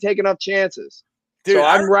and you didn't take enough chances. Dude, so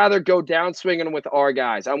I'd rather go down swinging with our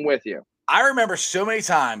guys. I'm with you. I remember so many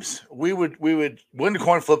times we would win the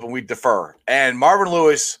coin flip and we'd defer. And Marvin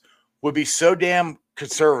Lewis would be so damn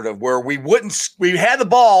conservative where we had the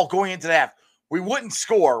ball going into the half. We wouldn't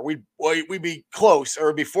score. We'd be close, or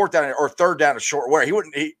it'd be fourth down or third down or short. Where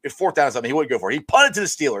if fourth down or something, he wouldn't go for it. He punted to the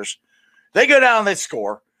Steelers. They go down and they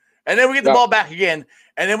score. And then we get the ball back again.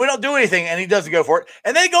 And then we don't do anything, and he doesn't go for it.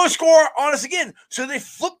 And they go score on us again. So they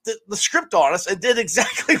flipped the script on us and did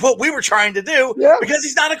exactly what we were trying to do because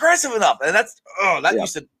he's not aggressive enough. And that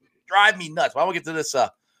used to drive me nuts. But I'm going to get to this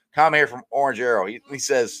comment here from Orange Arrow. He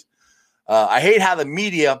says, I hate how the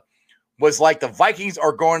media was like the Vikings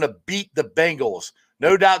are going to beat the Bengals.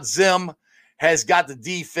 No doubt Zim has got the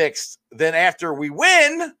D fixed. Then after we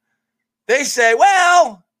win, they say,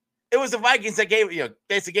 well, it was the Vikings that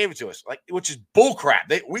basically gave it to us, which is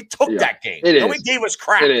bullcrap. We took that game. Nobody gave us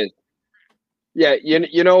crap. It is. Yeah,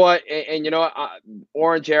 you know what? And you know what?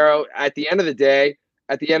 Orange Arrow, at the end of the day,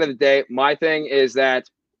 my thing is that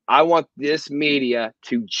I want this media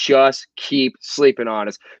to just keep sleeping on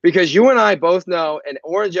us, because you and I both know, and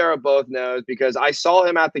Orange Arrow both knows, because I saw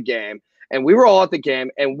him at the game, and we were all at the game,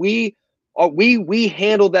 and we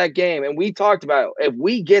handled that game, and we talked about if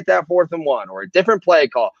we get that 4th and 1 or a different play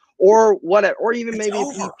call or whatever, or even maybe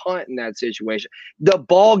if we punt in that situation, the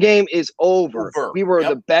ball game is over. We were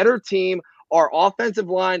the better team. Our offensive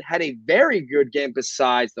line had a very good game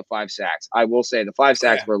besides the 5 sacks. I will say the 5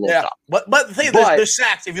 sacks were a little tough. But the thing is, there's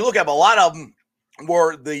sacks. If you look at them, a lot of them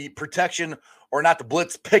were the protection or not the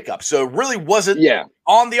blitz pickup. So it really wasn't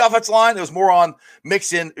on the offensive line. It was more on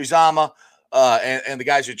Mixon, Uzama, and the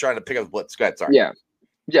guys who are trying to pick up the blitz. Go ahead, sorry.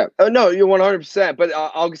 Yeah. Oh, no, you're 100%. But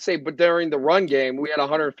I'll say, but during the run game, we had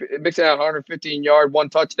Mixon had a 115-yard, 1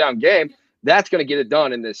 touchdown game. That's going to get it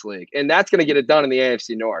done in this league, and that's going to get it done in the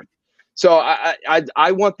AFC North. So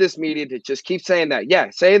I want this media to just keep saying that. Yeah,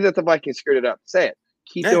 say that the Vikings screwed it up. Say it.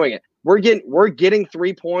 Keep doing it. We're getting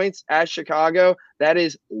 3 points at Chicago. That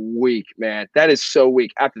is weak, man. That is so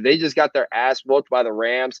weak. After they just got their ass whooped by the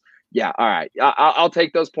Rams. Yeah, all right. I'll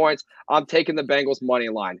take those points. I'm taking the Bengals money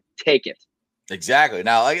line. Take it. Exactly.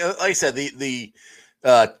 Now, like I said, the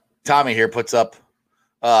Tommy here puts up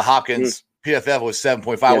Hopkins. PFF was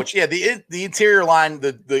 7.5, which the interior line,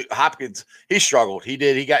 the Hopkins, he struggled. He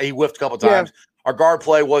whiffed a couple times. Our guard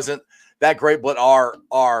play wasn't that great, but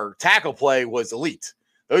our tackle play was elite.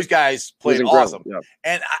 Those guys played awesome. Yeah.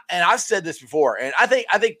 And I've said this before, and I think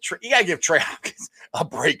you gotta give Trey Hopkins a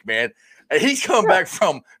break, man. And he's coming back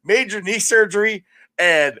from major knee surgery,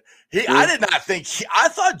 and I did not think I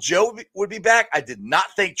thought Joe would be back. I did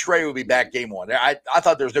not think Trey would be back game 1. I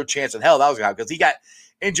thought there was no chance in hell that was going to happen, because he got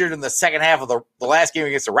injured in the second half of the last game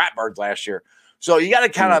against the Ratbirds last year. So you got to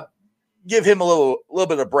kind of give him a little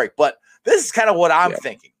bit of a break. But this is kind of what I'm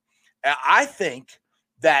thinking. I think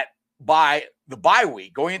that by the bye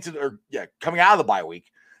week, coming out of the bye week,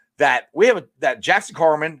 that we have that Jackson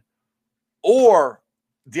Carman or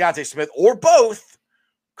Deontay Smith or both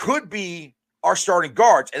could be our starting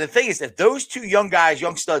guards. And the thing is, if those 2 young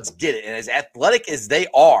studs get it, and as athletic as they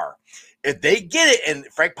are, if they get it, and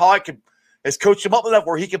Frank Pollock has coached them up enough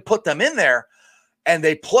where he can put them in there and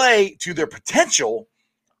they play to their potential,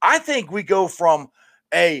 I think we go from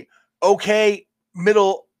a okay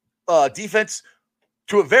middle defense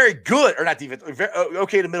to a very good, or not defense,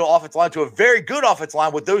 okay to middle offensive line to a very good offensive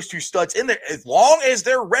line with those 2 studs in there, as long as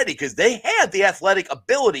they're ready, because they have the athletic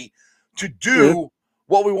ability to do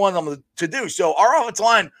what we want them to do. So our offensive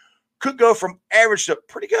line could go from average to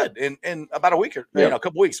pretty good in about a week or a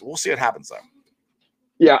couple weeks. We'll see what happens though.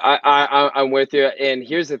 Yeah, I'm with you. And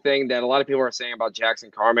here's the thing that a lot of people are saying about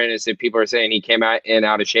Jackson Carman is that people are saying he came out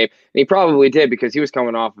of shape. And he probably did, because he was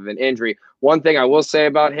coming off of an injury. One thing I will say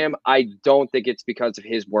about him, I don't think it's because of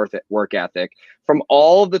his work ethic. From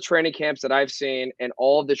all of the training camps that I've seen and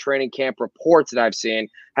all of the training camp reports that I've seen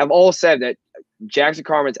have all said that Jackson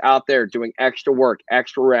Carman's out there doing extra work,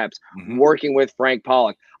 extra reps, working with Frank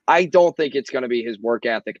Pollock. I don't think it's going to be his work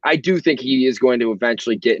ethic. I do think he is going to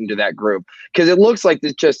eventually get into that group, because it looks like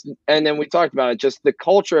this and then we talked about it, just the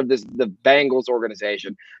culture of the Bengals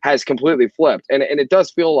organization has completely flipped. And it does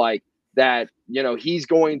feel like that, he's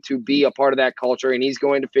going to be a part of that culture, and he's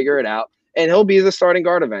going to figure it out, and he'll be the starting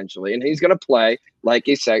guard eventually. And he's going to play like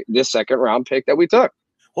this second round pick that we took.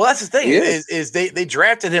 Well, that's the thing is they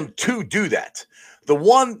drafted him to do that. The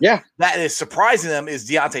one that is surprising them is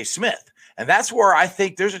Deontay Smith. And that's where I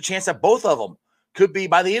think there's a chance that both of them could be,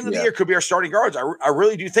 by the end of the year, could be our starting guards. I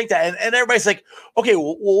really do think that. And everybody's like, okay,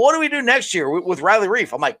 well, what do we do next year with Riley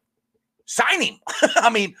Reef? I'm like, sign him. I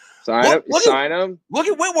mean, sign him. Look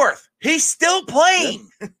at Whitworth. He's still playing.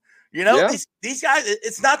 These guys,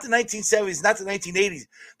 it's not the 1970s, not the 1980s.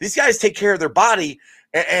 These guys take care of their body.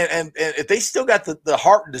 And if they still got the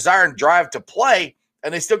heart and desire and drive to play,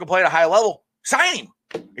 and they still can play at a high level, sign him.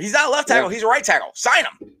 He's not a left tackle. Yeah. He's a right tackle. Sign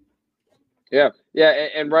him. Yeah,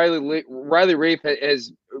 and Riley Reef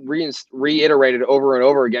has reiterated over and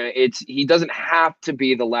over again. He doesn't have to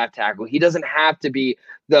be the left tackle. He doesn't have to be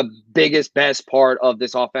the biggest, best part of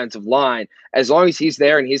this offensive line. As long as he's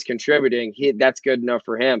there and he's contributing, that's good enough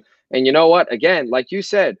for him. And you know what? Again, like you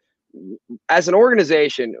said, as an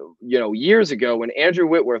organization, years ago when Andrew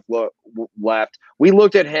Whitworth left, we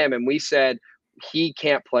looked at him and we said he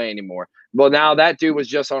can't play anymore. Well, now that dude was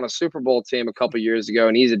just on a Super Bowl team a couple years ago,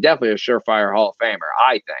 and he's definitely a surefire Hall of Famer,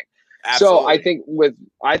 I think. Absolutely. So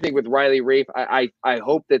I think with Riley Reef, I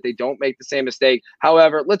hope that they don't make the same mistake.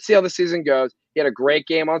 However, let's see how the season goes. He had a great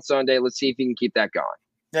game on Sunday. Let's see if he can keep that going.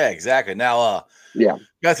 Yeah, exactly. Now,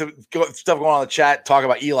 got some stuff going on in the chat talking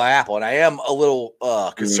about Eli Apple, and I am a little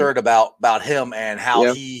concerned about him and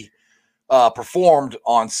how he performed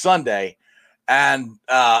on Sunday. And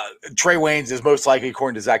Trey Waynes is most likely,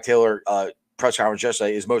 according to Zach Taylor, press conference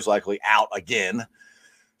yesterday, is most likely out again.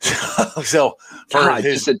 So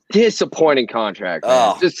just a disappointing contract.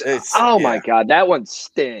 Man. My God, that one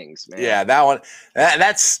stings, man. Yeah, that one.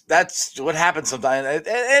 That's what happens sometimes.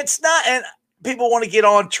 It's not, and people want to get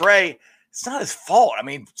on Trey. It's not his fault. I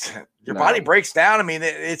mean, your body breaks down. I mean,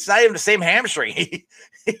 it's not even the same hamstring.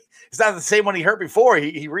 It's not the same one he hurt before.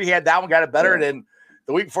 He rehabbed that one, got it better, and then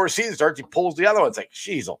the week before the season starts, he pulls the other one. It's like,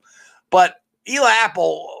 sheezel. But Eli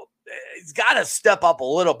Apple, he's got to step up a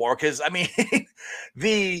little more because, I mean,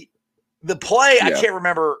 the play, I can't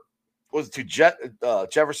remember, was it to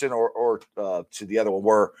Jefferson or to the other one,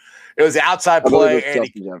 where it was the outside play.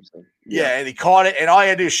 And he caught it, and all he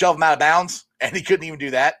had to do is shove him out of bounds, and he couldn't even do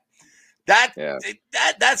that.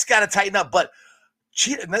 That's got to tighten up. But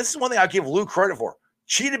and this is one thing I'll give Lou credit for.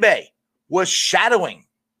 Cheetah Bay was shadowing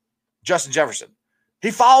Justin Jefferson. He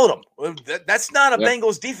followed him. That's not a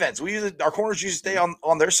Bengals defense. Our corners used to stay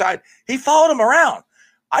on their side. He followed him around.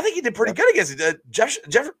 I think he did pretty good against it.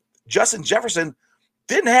 Justin Jefferson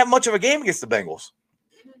didn't have much of a game against the Bengals.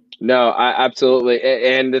 No, absolutely.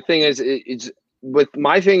 And the thing is, with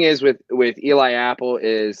Eli Apple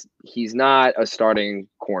is he's not a starting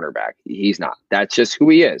cornerback. He's not. That's just who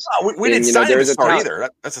he is. We didn't sign him to start either.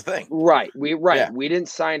 That's the thing. Right. We didn't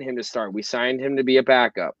sign him to start. We signed him to be a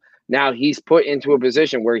backup. Now he's put into a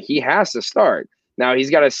position where he has to start. Now he's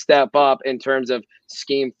got to step up in terms of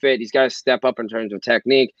scheme fit. He's got to step up in terms of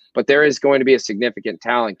technique, but there is going to be a significant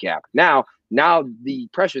talent gap. Now the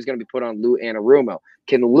pressure is going to be put on Lou Anarumo.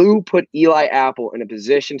 Can Lou put Eli Apple in a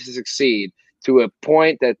position to succeed to a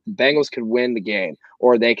point that the Bengals could win the game,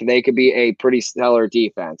 or they could be a pretty stellar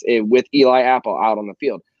defense with Eli Apple out on the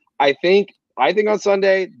field? I think on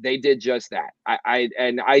Sunday they did just that.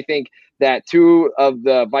 I think that two of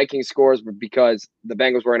the Vikings scores were because the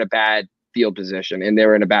Bengals were in a bad field position and they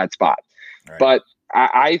were in a bad spot. Right. But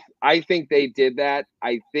I think they did that.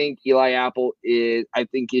 I think Eli Apple is. I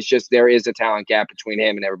think it's just there is a talent gap between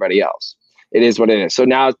him and everybody else. It is what it is. So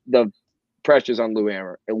now the pressure's on Lou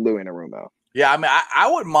Anarumo. Yeah, I mean, I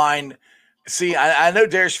wouldn't mind. See, I know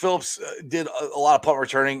Darius Phillips did a lot of punt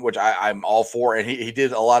returning, which I'm all for, and he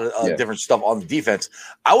did a lot of different stuff on the defense.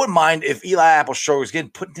 I wouldn't mind if Eli Apple struggles again,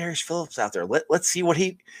 putting Darius Phillips out there. Let's see what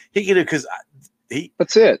he can do, because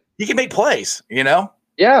that's it. He can make plays, you know?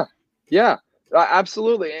 Yeah,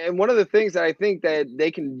 absolutely. And one of the things that I think that they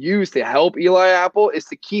can use to help Eli Apple is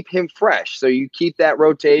to keep him fresh. So you keep that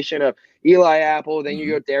rotation of Eli Apple, then you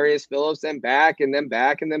go Darius Phillips, then back, and then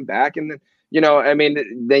back, and then back, and then – I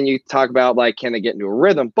mean, then you talk about, like, can they get into a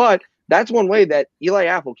rhythm? But that's one way that Eli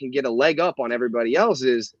Apple can get a leg up on everybody else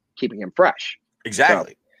is keeping him fresh.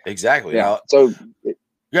 Exactly. Exactly. Yeah. So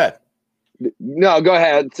good. No, go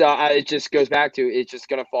ahead. So it just goes back to it's just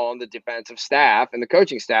going to fall on the defensive staff and the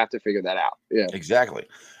coaching staff to figure that out. Yeah. Exactly.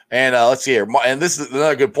 And let's see here. And this is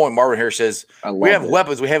another good point. Marvin here says we have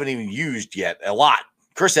weapons we haven't even used yet. A lot.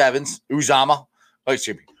 Chris Evans, Uzama,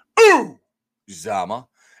 Uzama,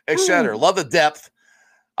 etc. Love the depth.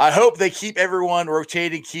 I hope they keep everyone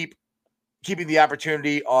rotating, keeping the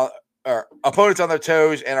opportunity on our opponents on their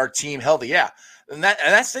toes and our team healthy. Yeah, and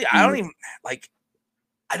that's the I don't even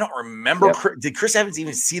I don't remember. Yep. Did Chris Evans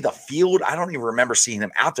even see the field? I don't even remember seeing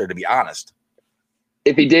him out there, to be honest.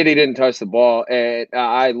 If he did, he didn't touch the ball. And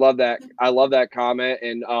I love that. I love that comment,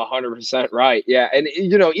 and 100% right. Yeah. And,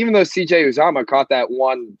 even though CJ Uzama caught that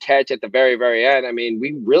one catch at the very, very end, I mean,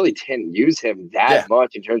 we really didn't use him that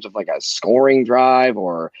much in terms of like a scoring drive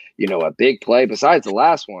or, a big play besides the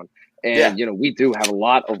last one. And, we do have a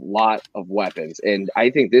lot of weapons. And I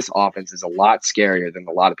think this offense is a lot scarier than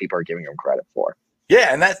a lot of people are giving him credit for.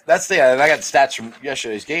 Yeah. And that's the, and I got the stats from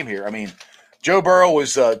yesterday's game here. I mean, Joe Burrow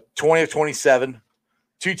was 20 of 27.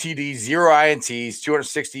 2 TDs, 0 INTs,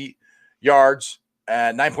 260 yards,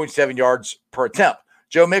 9.7 yards per attempt.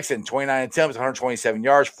 Joe Mixon, 29 attempts, 127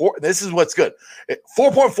 yards. This is what's good.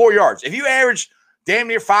 4.4 yards. If you average damn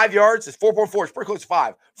near 5 yards, it's 4.4. It's pretty close to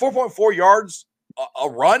 5. 4.4 yards a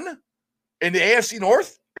run in the AFC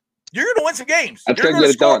North, you're going to win some games. That's going to get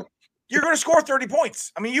it done. You're going to score 30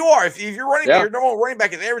 points. I mean, you are. If you're running, your normal running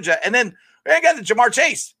back is average. And then I got the Jamar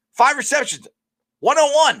Chase, 5 receptions,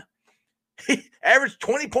 101. He averaged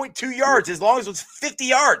 20.2 yards as long as it was 50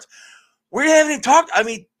 yards. We haven't even talked. I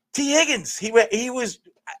mean, T. Higgins, he was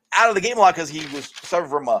out of the game a lot because he was suffering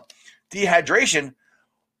from dehydration.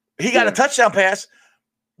 He got a touchdown pass.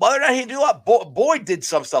 Whether or not he didn't do a lot, Boyd did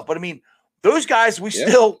some stuff. But, I mean, those guys we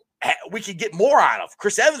could get more out of.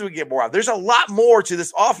 Chris Evans we could get more out of. There's a lot more to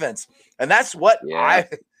this offense. And that's what I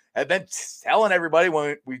have been telling everybody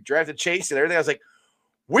when we drafted Chase and everything. I was like,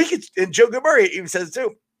 we could – and Joe Goodberry even says it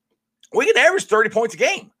too. We can average 30 points a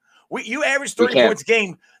game. You average 30 points a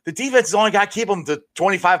game. The defense has only got to keep them to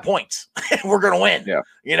 25 points. We're going to win.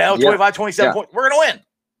 Yeah. 25, 27 points. We're going to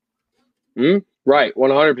win. Right,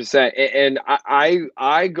 100%. And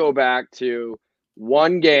I go back to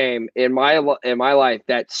one game in my life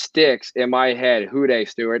that sticks in my head. Houday,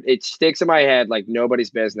 Stuart. It sticks in my head like nobody's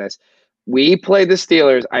business. We played the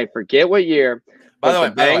Steelers. I forget what year. By the way,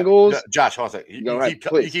 Bengals. Josh, hold on a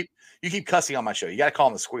second. You keep cussing on my show. You got to call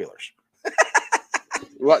them the Squealers.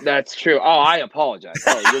 Well, that's true. Oh, I apologize.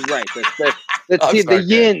 Oh, you're right.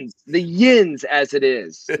 The yins as it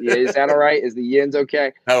is. Is that all right? Is the yins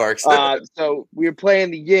okay? That works. So we were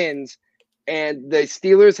playing the yins, and the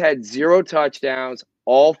Steelers had 0 touchdowns,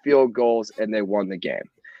 all field goals, and they won the game.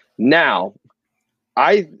 Now,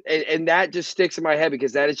 and that just sticks in my head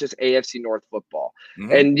because that is just AFC North football.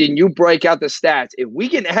 Mm-hmm. And then you break out the stats. If we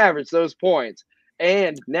can average those points,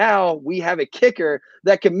 and now we have a kicker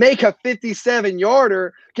that can make a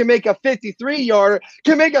 57-yarder, can make a 53-yarder,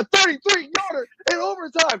 can make a 33-yarder in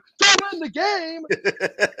overtime to win the game. Win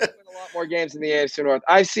a lot more games in the AFC North.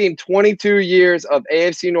 I've seen 22 years of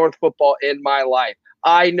AFC North football in my life.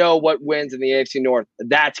 I know what wins in the AFC North.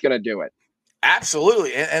 That's going to do it.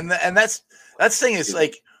 Absolutely, and that's the thing is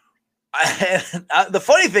like, the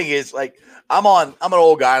funny thing is like I'm an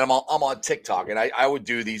old guy and I'm on TikTok and I would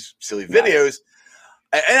do these silly videos.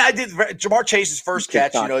 And I did Jamar Chase's first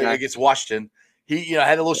catch, against Washington. He,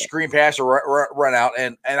 had a little screen pass or run out,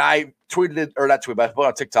 and I tweeted it, or not tweeted, but I put it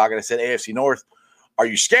on TikTok, and I said, AFC North, are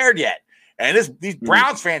you scared yet? And these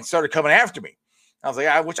Browns fans started coming after me. I was like,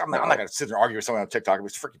 I'm not going to sit there and argue with someone on TikTok. It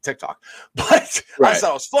was freaking TikTok. But I thought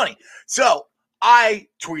it was funny. So I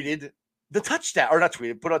tweeted the touchdown, or not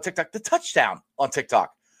tweeted, put on TikTok, the touchdown on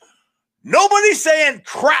TikTok. Nobody's saying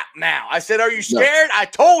crap now. I said, are you scared? No.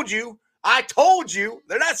 I told you.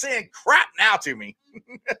 They're not saying crap now to me.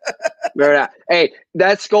 They're not. Hey,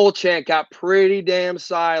 that skull chant got pretty damn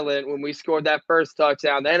silent when we scored that first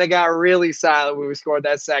touchdown. Then it got really silent when we scored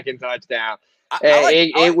that second touchdown.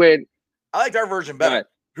 I liked our version better.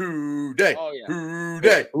 Houday. Oh, yeah.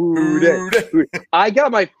 Houday. I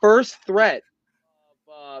got my first threat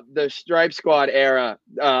of the Stripe Squad era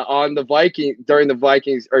on the Vikings during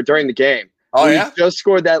the game. Oh, we just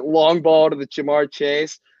scored that long ball to the Jamar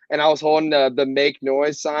Chase. And I was holding the make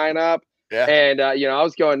noise sign up. Yeah. And, I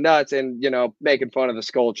was going nuts and, making fun of the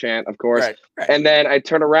skull chant, of course. Right. And then I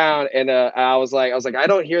turned around and I was like, I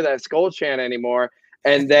don't hear that skull chant anymore.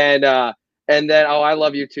 And then, I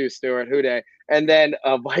love you too, Stuart. Houday. And then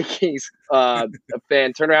a Vikings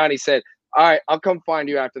fan turned around and he said, all right, I'll come find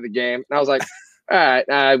you after the game. And I was like, all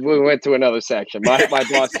right, we went to another section. My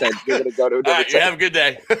boss said we're going to go to another section. Have a good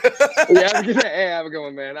day. Have a good day. Hey, have a good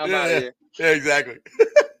one, man. I'm out of here. Yeah, exactly.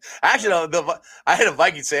 Actually, I had a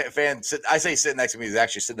Vikings fan sitting next to me. He's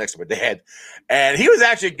actually sitting next to my dad, and he was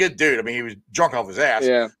actually a good dude. I mean, he was drunk off his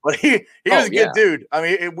ass, but he was a good dude. I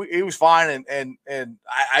mean, it was fine, and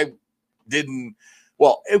I didn't.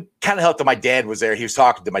 Well, it kind of helped that my dad was there. He was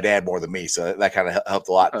talking to my dad more than me, so that kind of helped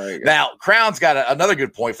a lot. Now, Crown's got another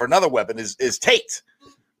good point for another weapon is Tate.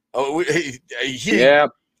 Oh,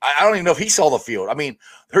 I don't even know if he saw the field. I mean,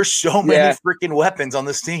 there's so many freaking weapons on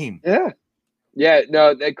this team. Yeah,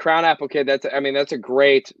 no, the Crown Apple kid. That's a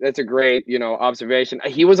great, observation.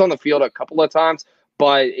 He was on the field a couple of times,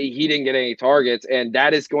 but he didn't get any targets. And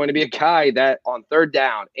that is going to be a guy that on third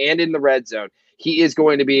down and in the red zone, he is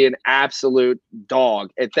going to be an absolute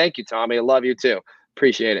dog. And thank you, Tommy. I love you too.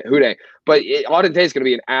 Appreciate it. Houday. But Auden Tate is going to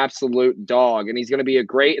be an absolute dog, and he's going to be a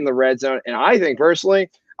great in the red zone. And I think personally,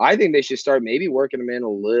 they should start maybe working him in a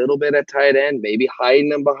little bit at tight end, maybe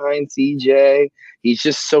hiding him behind CJ. He's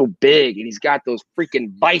just so big, and he's got those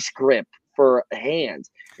freaking vice grip for hands,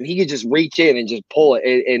 and he could just reach in and just pull it.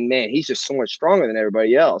 And man, he's just so much stronger than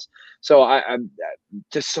everybody else. So I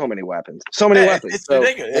just so many weapons, It's so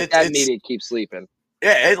ridiculous. that media keeps sleeping.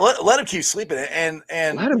 Yeah, let him keep sleeping, and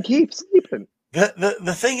Let him keep sleeping.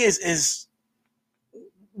 The thing is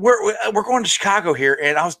we're going to Chicago here,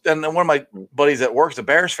 and one of my buddies at work is a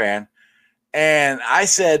Bears fan, and I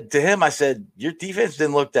said to him, your defense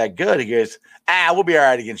didn't look that good. He goes, we'll be all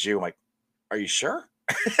right against you. I'm like, are you sure?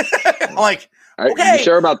 I'm like, okay, Are you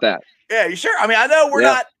sure about that? Yeah, you sure? I mean, I know we're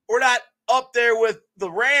not up there with the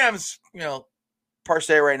Rams, per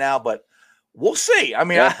se right now, but we'll see. I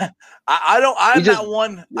mean, I'm not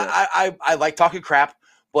one. Yeah. I like talking crap,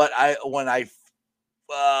 but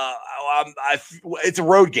it's a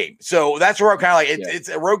road game, so that's where I'm kind of like it's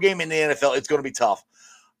a road game in the NFL. It's going to be tough.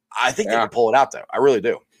 I think they can pull it out, though. I really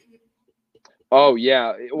do. Oh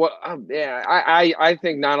yeah, well, I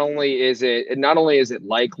think not only is it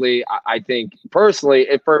likely. I think personally,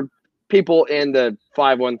 for people in the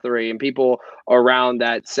 513 and people around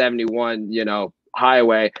that 71,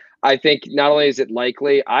 highway, I think not only is it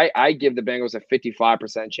likely, I give the Bengals a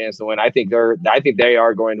 55% chance to win. I think they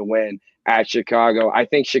are going to win at Chicago. I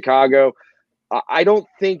think Chicago. I don't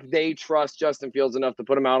think they trust Justin Fields enough to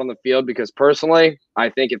put him out on the field, because personally, I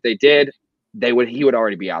think if they did, he would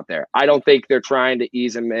already be out there. I don't think they're trying to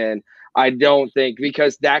ease him in. I don't think,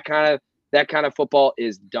 because that kind of football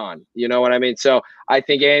is done. You know what I mean? So I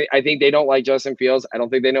think they don't like Justin Fields. I don't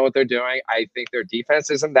think they know what they're doing. I think their defense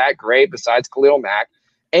isn't that great besides Khalil Mack.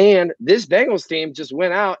 And this Bengals team just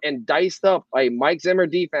went out and diced up a Mike Zimmer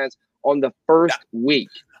defense on the first week.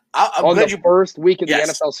 First week of the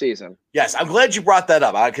NFL season. Yes, I'm glad you brought that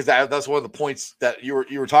up, because that's one of the points that you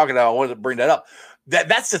were talking about. I wanted to bring that up.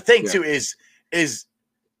 That's the thing too, is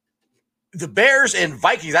the Bears and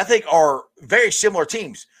Vikings, I think, are very similar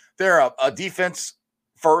teams. They're a defense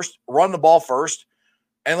first, run the ball first,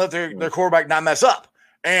 and let their quarterback not mess up.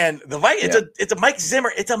 And the Vikings, it's a Mike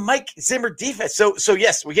Zimmer defense. So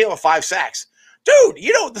yes, we gave him 5 sacks. Dude,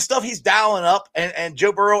 the stuff he's dialing up, and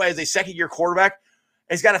Joe Burrow as a second-year quarterback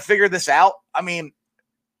has got to figure this out. I mean,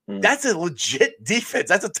 that's a legit defense.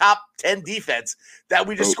 That's a top 10 defense that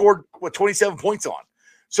we just scored 27 points on.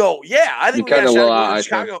 So yeah, I think we got a shot going to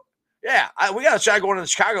Chicago. Yeah, we got a shot going to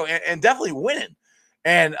Chicago and definitely winning.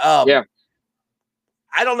 And I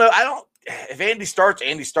don't know. If Andy starts.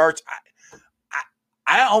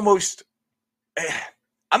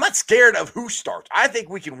 I'm not scared of who starts. I think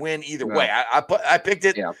we can win either way. I picked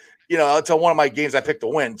it. Yeah. Until one of my games, I picked a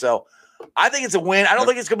win. So I think it's a win. I don't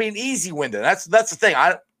think it's going to be an easy win. Then that's the thing.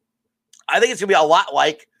 I think it's going to be a lot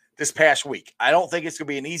like this past week. I don't think it's going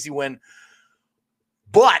to be an easy win.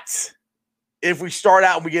 But if we start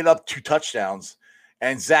out and we get up 2 touchdowns,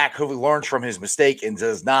 and Zach hopefully learns from his mistake and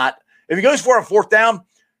does not, if he goes for a 4th down,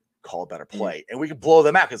 call a better play, and we can blow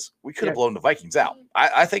them out, because we could have blown the Vikings out.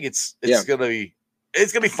 I think it's gonna be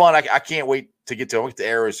fun. I can't wait to get to it. Look at the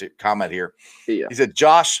Arrows comment here. Yeah. He said,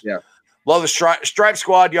 Josh, love the Stripe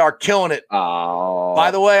Squad. You are killing it. Oh,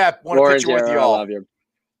 by the way, I want to picture with you all.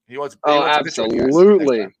 He wants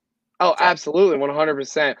absolutely. Oh, absolutely,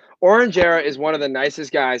 100%. Orange Era is one of the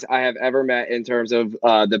nicest guys I have ever met in terms of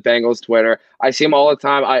the Bengals Twitter. I see him all the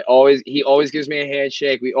time. He always gives me a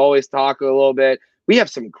handshake. We always talk a little bit. We have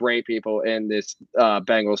some great people in this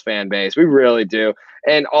Bengals fan base. We really do.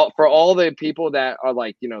 And for all the people that are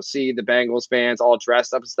see the Bengals fans all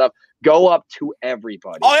dressed up and stuff, go up to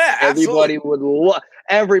everybody. Oh yeah, everybody would love.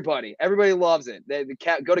 Everybody loves it.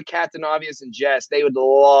 Go to Captain Obvious and Jess. They would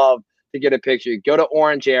love to get a picture. Go to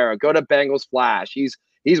Orange Era. Go to Bengals Flash. He's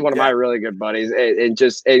one of my really good buddies.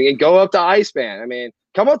 And go up to Iceman. I mean,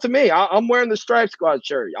 come up to me. I'm wearing the Stripe Squad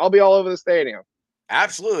shirt. I'll be all over the stadium.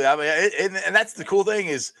 Absolutely. I mean, and that's the cool thing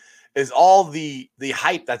is all the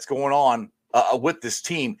hype that's going on with this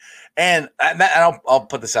team. And I'll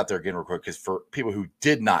put this out there again real quick, because for people who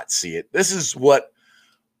did not see it, this is what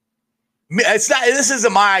this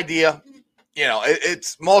isn't my idea.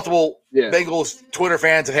 It's multiple Bengals Twitter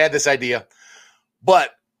fans have had this idea,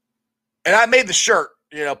 and I made the shirt,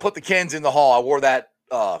 put the Kens in the hall. I wore that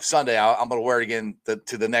Sunday. I'm going to wear it again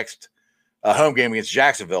to the next home game against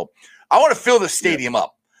Jacksonville. I want to fill the stadium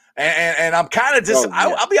up. And I'm kind of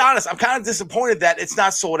I'll be honest, I'm kind of disappointed that it's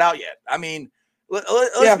not sold out yet. I mean,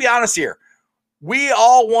 let's be honest here. We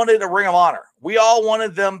all wanted a Ring of Honor. We all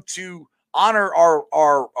wanted them to honor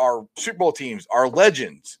our Super Bowl teams, our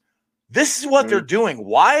legends. This is what they're doing.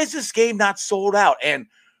 Why is this game not sold out? And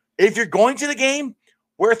if you're going to the game,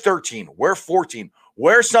 wear 13, wear 14,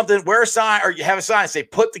 wear something, wear a sign, or you have a sign say,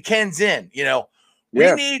 put the Kens in.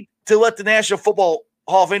 We need to let the National Football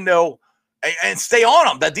Hall of Fame know and stay on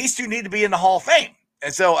them that these two need to be in the Hall of Fame.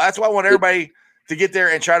 And so that's why I want everybody to get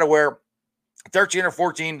there and try to wear 13 or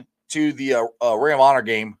 14 to the Ring of Honor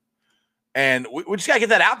game. And we just got to get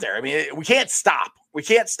that out there. I mean, we can't stop. We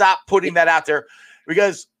can't stop putting that out there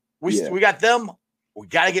because we got them. We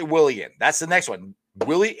got to get Willie in. That's the next one.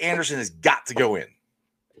 Willie Anderson has got to go in.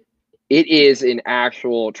 It is an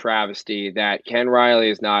actual travesty that Ken Riley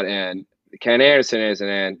is not in, Ken Anderson isn't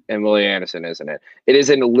in, and Willie Anderson isn't in. It is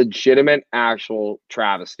a legitimate, actual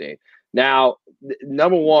travesty. Now,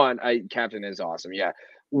 number one, Captain is awesome. Yeah.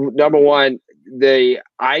 Number one,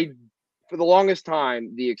 for the longest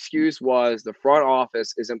time, the excuse was the front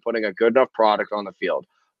office isn't putting a good enough product on the field.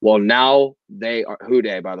 Well, now they are. Who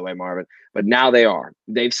Dey, by the way, Marvin. But now they are.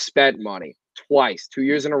 They've spent money twice, 2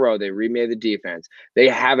 years in a row. They remade the defense. They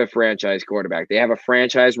have a franchise quarterback. They have a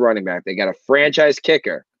franchise running back. They got a franchise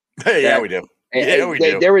kicker. Yeah, we do. We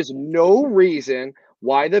do. There is no reason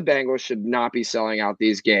why the Bengals should not be selling out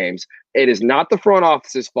these games. It is not the front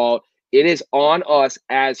office's fault. It is on us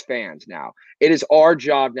as fans now. It is our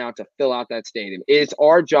job now to fill out that stadium. It's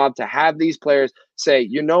our job to have these players say,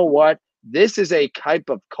 you know what? This is a type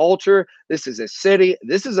of culture. This is a city.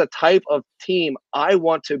 This is a type of team I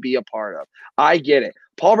want to be a part of. I get it.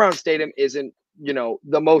 Paul Brown Stadium isn't,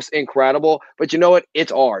 the most incredible, but you know what?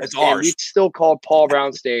 It's ours. It's ours. And it's still called Paul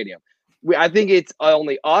Brown Stadium. I think it's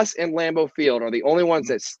only us and Lambeau Field are the only ones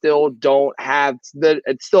that still don't have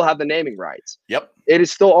the naming rights. Yep. It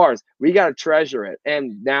is still ours. We got to treasure it.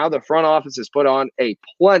 And now the front office has put on a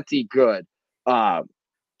plenty good product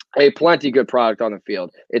on the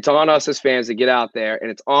field. It's on us as fans to get out there, and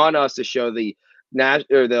it's on us to show the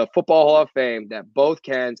Football Hall of Fame that both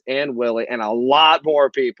Kens and Willie and a lot more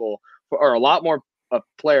people or a lot more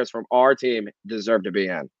players from our team deserve to be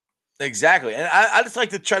in. Exactly. And I just like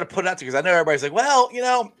to try to put it out there because I know everybody's like, well,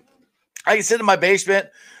 I can sit in my basement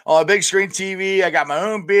on a big screen TV. I got my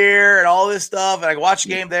own beer and all this stuff, and I can watch a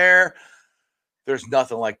game there. There's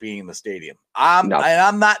nothing like being in the stadium. I'm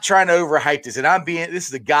not trying to overhype this, and this is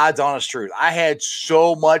the God's honest truth. I had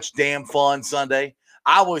so much damn fun Sunday.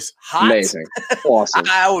 I was hot. Amazing. Awesome.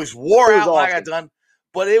 I was wore out when I got done,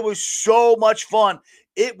 but it was so much fun.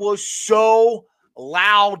 It was so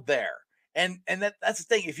loud there. And that's the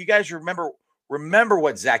thing. If you guys remember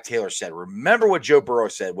what Zach Taylor said, remember what Joe Burrow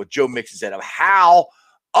said, what Joe Mixon said, of how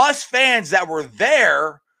us fans that were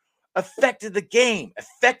there affected the game,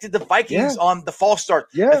 affected the Vikings on the false start,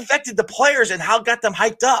 affected the players and how got them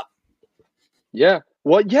hyped up. Yeah.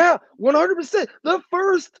 Well, yeah, 100%. The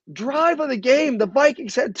first drive of the game, the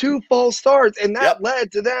Vikings had 2 false starts, and that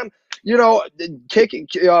led to them,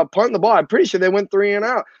 punting the ball. I'm pretty sure they went 3 and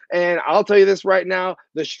out. And I'll tell you this right now,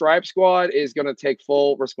 the Stripe Squad is going to take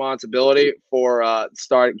full responsibility for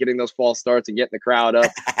getting those false starts and getting the crowd up.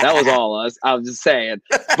 That was all us. I was just saying.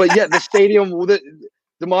 But yeah, the stadium,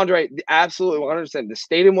 DeMondre, absolutely 100%. The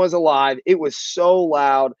stadium was alive. It was so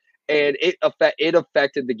loud. And it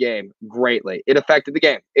affected the game greatly. It affected the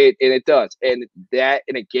game. It does. And that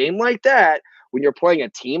in a game like that, when you're playing a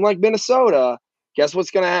team like Minnesota, guess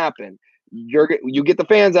what's going to happen? You get the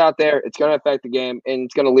fans out there. It's going to affect the game, and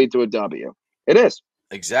it's going to lead to a W. It is.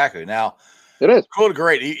 Exactly. Now, it is. Cool,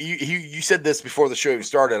 great. You said this before the show even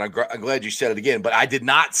started. I'm glad you said it again, but I did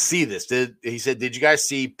not see this. He said, did you guys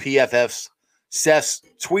see PFF's Seth's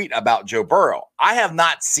tweet about Joe Burrow? I have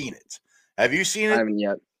not seen it. Have you seen it? I haven't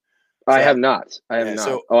yet. I have not. I'm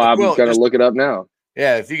so, going to look it up now.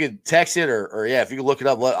 Yeah, if you could text it or if you could look it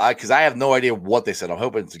up, because I have no idea what they said. I'm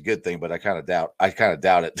hoping it's a good thing, but I kind of doubt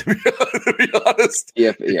it, to be honest.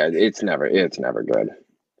 Yeah, it's never good.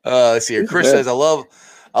 Let's see here. Chris says, I love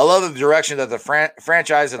the direction that the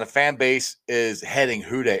franchise and the fan base is heading.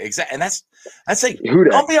 Who Dey? Exactly. And that's like,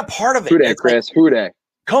 come be a part of it. Who Dey, Chris? Who Dey?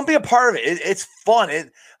 Come be a part of it. It's fun.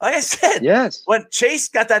 Like I said, when Chase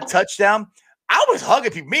got that touchdown, I was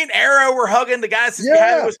hugging people. Me and Arrow were hugging. The guys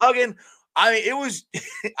behind me was hugging. I mean, it was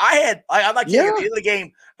 – I'm not kidding. At the end of the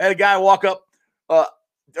game, I had a guy walk up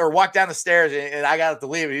or walk down the stairs, and I got to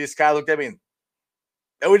leave. And this guy looked at me,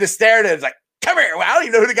 and we just stared at him. It's like, come here. Well, I don't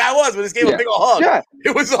even know who the guy was, but just gave him a big old hug. Yeah.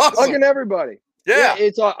 It was awesome. Hugging everybody. Yeah.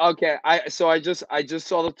 It's all okay. I just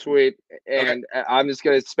saw the tweet, and I'm just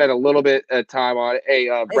going to spend a little bit of time on it. Hey,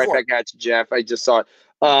 right back at you, Jeff. I just saw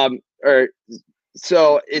it.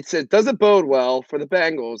 So it said, does it bode well for the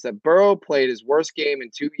Bengals that Burrow played his worst game in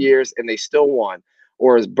 2 years and they still won?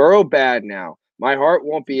 Or is Burrow bad now? My heart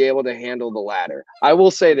won't be able to handle the latter. I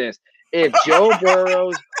will say this. If Joe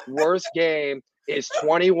Burrow's worst game is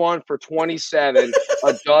 21 for 27,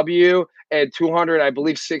 a W and 200, I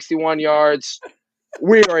believe 61 yards,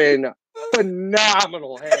 we are in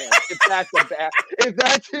phenomenal hands. If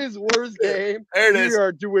that's his worst game, There it is. we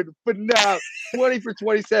are doing phenomenal. 20 for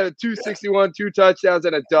 27, 261, 2 touchdowns,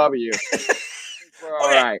 and a W. We're all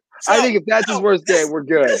Okay, right. so, I think if that's his worst game, we're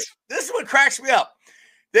good. This is what cracks me up.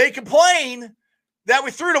 They complain that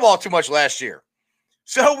we threw the ball too much last year.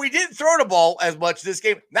 So we didn't throw the ball as much this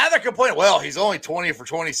game. Now they're complaining, well, he's only 20 for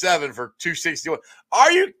 27 for 261.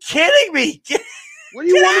 Are you kidding me? What do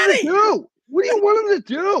you want him to do? What do you want him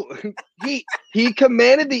to do? He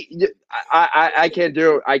commanded the. I can't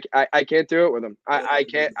do it. I can't do it with him. I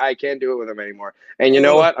can't do it with him anymore. And you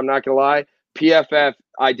know what? I'm not gonna lie. PFF,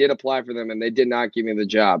 I did apply for them, and they did not give me the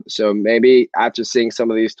job. So maybe after seeing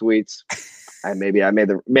some of these tweets, maybe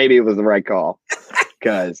it was the right call,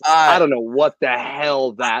 because I don't know what the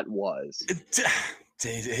hell that was.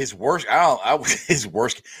 His worst. His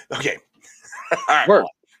worst. Okay. All right.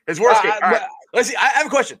 Worst. His worst game. All right. Let's see. I have a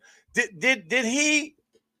question. Did he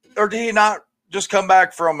or did he not just come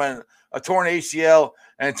back from a torn ACL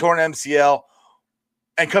and a torn MCL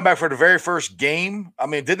and come back for the very first game? I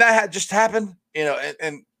mean, did that just happen? You know,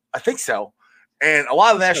 and I think so. And a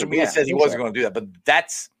lot of the national media said he wasn't going to do that, but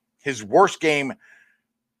that's his worst game.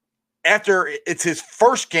 After it's his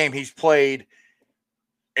first game he's played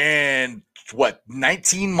in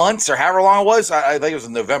 19 months or however long it was. I think it was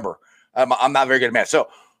in November. I'm not very good at math. So,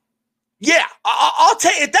 yeah, I'll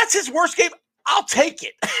take it. If that's his worst game, I'll take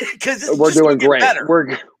it because we're doing great.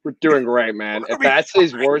 We're doing great, man. If that's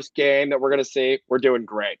his worst game that we're gonna see, we're doing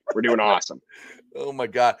great. We're doing awesome. Oh my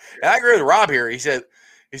God! And I agree with Rob here. He said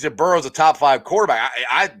Burrow's a top 5 quarterback.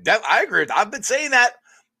 I agree with that. I've been saying that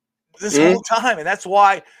this whole time, and that's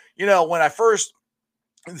why when the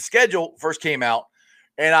schedule first came out.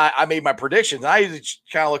 And I made my predictions. I usually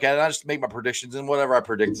kind of look at it. And I just make my predictions, and whatever I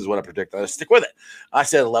predict is what I predict. I stick with it. I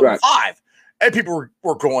said 11-5, and people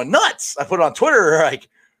were going nuts. I put it on Twitter like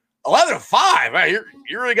 11-5. Man,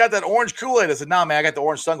 you really got that orange Kool-Aid. I said, "Nah, man, I got the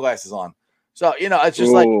orange sunglasses on." So it's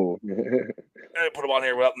just like put them on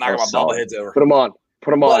here without knocking my bubble heads over. Put them on.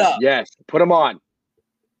 Put them on. Yes, put them on.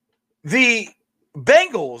 The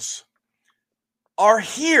Bengals are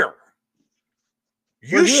here.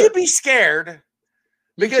 You should be scared.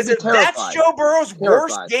 Because if that's Joe Burrow's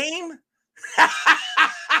worst game,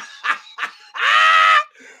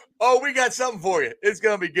 we got something for you. It's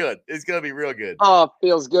going to be good. It's going to be real good. Oh,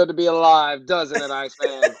 feels good to be alive, doesn't it,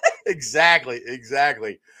 Iceman? Exactly.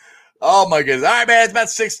 Oh, my goodness. All right, man, it's about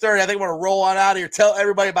 6:30. I think we're going to roll on out of here. Tell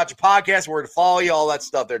everybody about your podcast, where to follow you, all that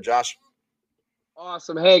stuff there, Josh.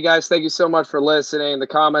 Awesome. Hey, guys, thank you so much for listening. The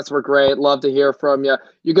comments were great. Love to hear from you.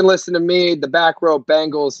 You can listen to me, the Back Row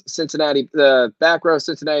Cincinnati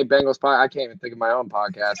Bengals podcast. I can't even think of my own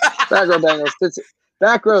podcast.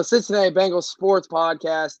 Back Row Cincinnati Bengals sports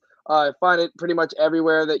podcast. Find it pretty much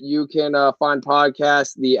everywhere that you can find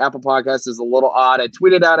podcasts. The Apple Podcast is a little odd. I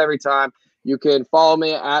tweet it out every time. You can follow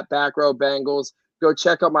me at Back Row Bengals. Go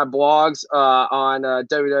check out my blogs on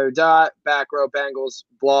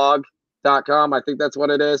www.backrowbengalsblog.com. I think that's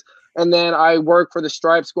what it is. And then I work for the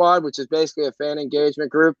Stripe Squad, which is basically a fan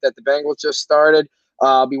engagement group that the Bengals just started.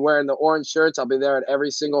 I'll be wearing the orange shirts. I'll be there at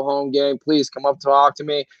every single home game. Please come up, talk to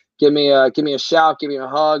me. Give me a shout, give me a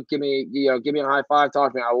hug, give me a high five,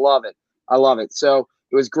 talk to me. I love it. So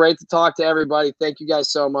it was great to talk to everybody. Thank you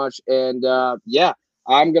guys so much. And I'm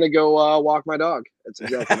gonna go walk my dog. That's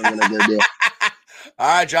exactly what I'm gonna go do. All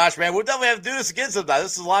right, Josh, man. We'll definitely have to do this again sometime.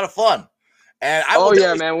 This is a lot of fun. And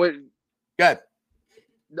man. Good.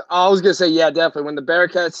 I was gonna say, yeah, definitely. When the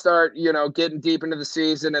Bearcats start, getting deep into the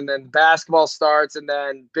season, and then basketball starts, and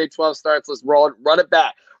then Big 12 starts, let's run it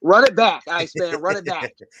back, Iceman, run it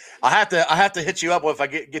back. I have to hit you up if I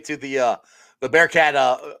get to the Bearcat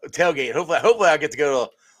tailgate. Hopefully I get to go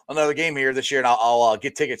to another game here this year, and I'll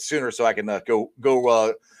get tickets sooner so I can go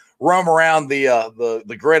roam around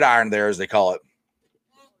the gridiron there, as they call it.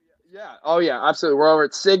 Yeah. Oh, yeah. Absolutely. We're over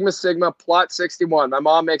at Sigma Plot 61. My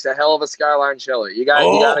mom makes a hell of a Skyline chili. You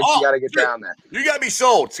gotta get down there. You gotta be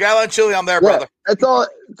sold. Skyline chili. I'm there, brother. That's all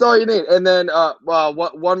you need. And then,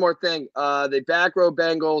 one more thing. The Back Row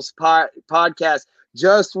Bengals podcast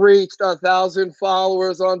just reached 1,000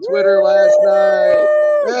 followers on Twitter last night.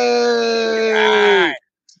 Hey! Right.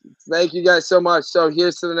 Thank you guys so much. So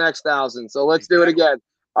here's to the next 1,000. So let's do it again.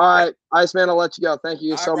 All right, Iceman, I'll let you go. Thank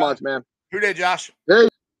you so much, man. Who did, Josh? Hey.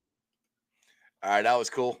 All right, that was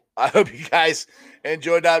cool. I hope you guys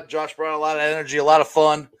enjoyed that. Josh brought a lot of energy, a lot of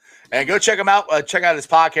fun. And go check him out. Check out his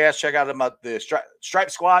podcast. Check out him at the Stripe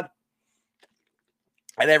Squad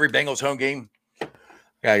at every Bengals home game.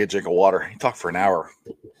 Gotta get a drink of water. He talked for an hour.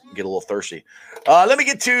 Get a little thirsty. Let me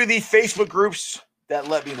get to the Facebook groups that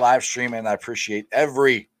let me live stream, and I appreciate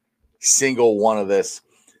every single one of this.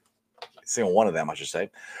 single one of them, I should say.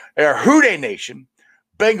 Houday Nation,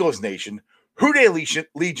 Bengals Nation, Houday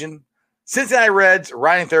Legion, Cincinnati Reds,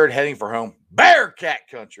 riding third, heading for home, Bearcat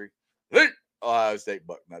Country, Ohio State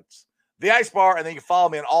Bucknuts, the Ice Bar, and then you can follow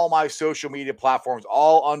me on all my social media platforms,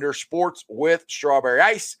 all under Sports with Strawberry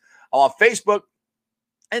Ice. I'm on Facebook,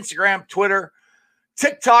 Instagram, Twitter,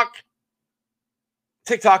 TikTok.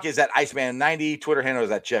 TikTok is at Iceman90. Twitter handle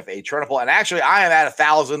is at Jeff A. Trunipple. And actually, I am at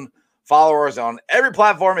 1,000 followers on every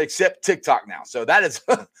platform except TikTok now. So that is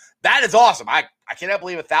that is awesome. I cannot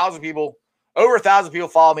believe 1,000 people, over 1,000 people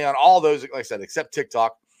follow me on all those, like I said, except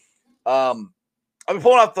TikTok. I'll be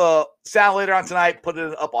pulling up the sound later on tonight, putting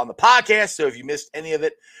it up on the podcast. So if you missed any of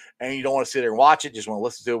it and you don't want to sit there and watch it, just want to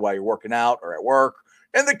listen to it while you're working out or at work,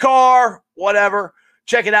 in the car, whatever,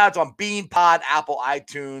 check it out. It's on BeanPod, Apple,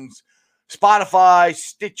 iTunes, Spotify,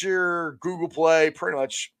 Stitcher, Google Play, pretty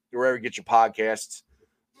much wherever you get your podcasts.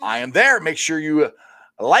 I am there. Make sure you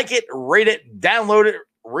like it, rate it, download it,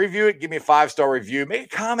 review it, give me a 5-star review, make a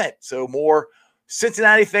comment so more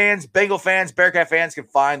Cincinnati fans, Bengal fans, Bearcat fans can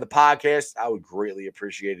find the podcast. I would greatly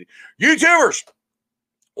appreciate it. YouTubers,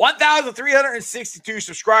 1,362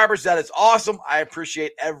 subscribers. That is awesome. I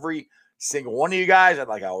appreciate every single one of you guys. And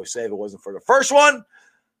like I always say, if it wasn't for the first one,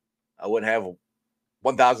 I wouldn't have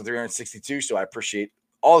 1,362. So I appreciate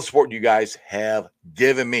all the support you guys have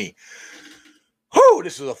given me. Whew,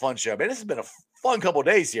 this was a fun show, man. This has been a fun couple of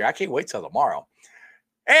days here. I can't wait till tomorrow.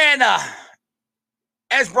 And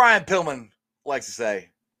as Brian Pillman likes to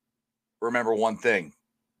say, remember one thing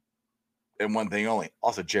and one thing only.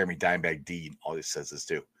 Also, Jeremy Dimebag Dean always says this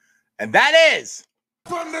too. And that is,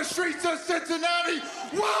 from the streets of Cincinnati,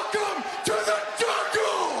 welcome to the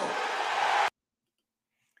jungle!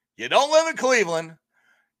 you don't live in Cleveland,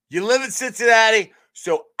 you live in Cincinnati,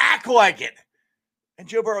 so act like it. And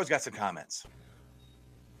Joe Burrow's got some comments.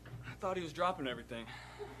 I thought he was dropping everything.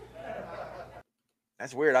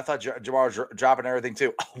 That's weird. I thought Jamar was dropping everything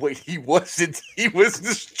too. Oh, wait, he wasn't. He was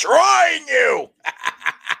destroying you.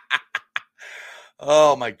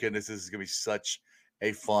 Oh, my goodness. This is going to be such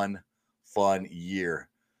a fun year.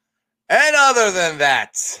 And other than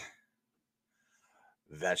that,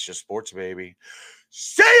 that's just sports, baby.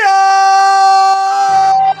 See ya!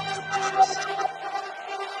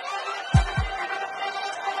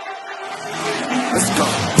 Let's go.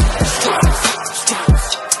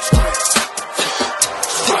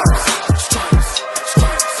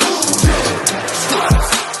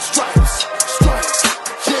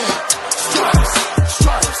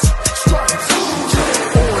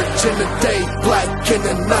 In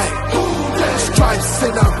the night, stripes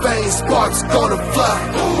in our veins, sparks gonna fly.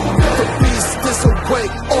 The beast is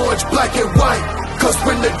awake, orange, black, and white. Cause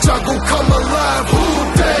when the jungle come alive,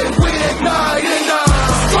 Houday, we ignite in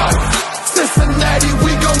Cincinnati,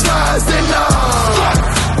 we gon' rise in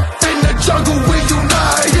the jungle, we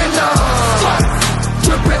unite in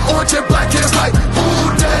dripping orange and black and white.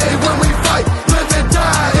 Houday, when we fight, live and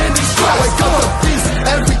die in these stripes. Wake up the beast,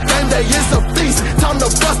 every game day is a feast. Time to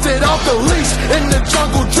bust it off the leash. In the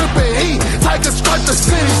jungle, dripping heat. Tigers stripe the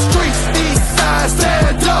city streets. East side,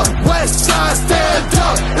 stand up. West side, stand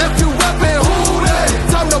up. If you reppin' Houday,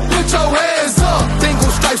 time to put your hands up. Bengal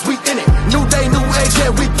stripes, we in it. New day, new age,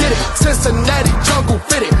 yeah, we get it. Cincinnati jungle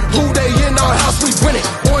fitted. Houday in our house, we win it.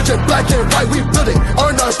 Orange and black and white, we build it.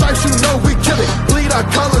 Earn our stripes, you know we kill it. Bleed our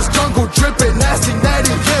colors, jungle dripping. Nasty,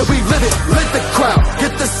 natty, yeah, we live it. Lit the crowd,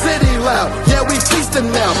 get the city loud. Yeah, we feasting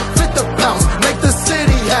now. Fit the bounce, make the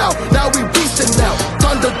city howl. Now we beastin' now.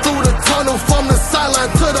 Thunder through the tunnel, from the sideline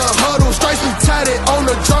to the huddle. Stripes we tatted on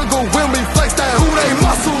the jungle when we flex that Houday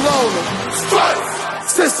muscle on them. Stripes,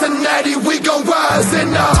 Cincinnati, we gon' rise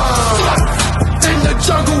in the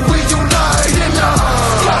jungle, we unite in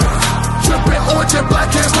dripping orange and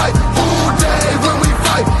black and white. Houday, when we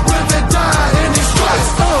fight, live and die in these stripes.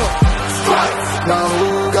 Stripes. Now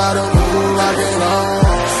who gotta move like it on?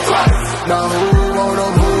 Stripes. Now who wanna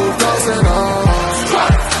move dancing on?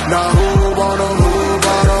 Stripes. Now who wanna move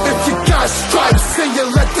on? If you got stripes, then you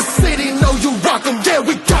let the city know you rock 'em. Yeah,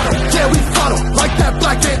 we got 'em. Yeah, we fought 'em. Like that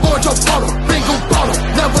black and orange on bottle. Bingo bottle.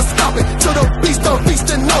 Never stop it. To the beast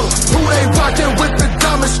and know. Houday rockin' with the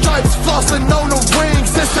diamond stripes. Flossin' on the ring.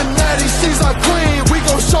 Cincinnati, she's our queen. We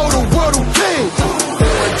gon' show the world who king.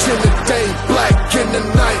 Orange in the day, black in the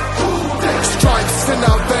night. Stripes in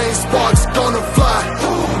our veins, sparks gonna fly.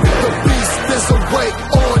 The beast is awake,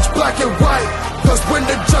 orange, black and white. Cause when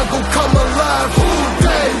the jungle comes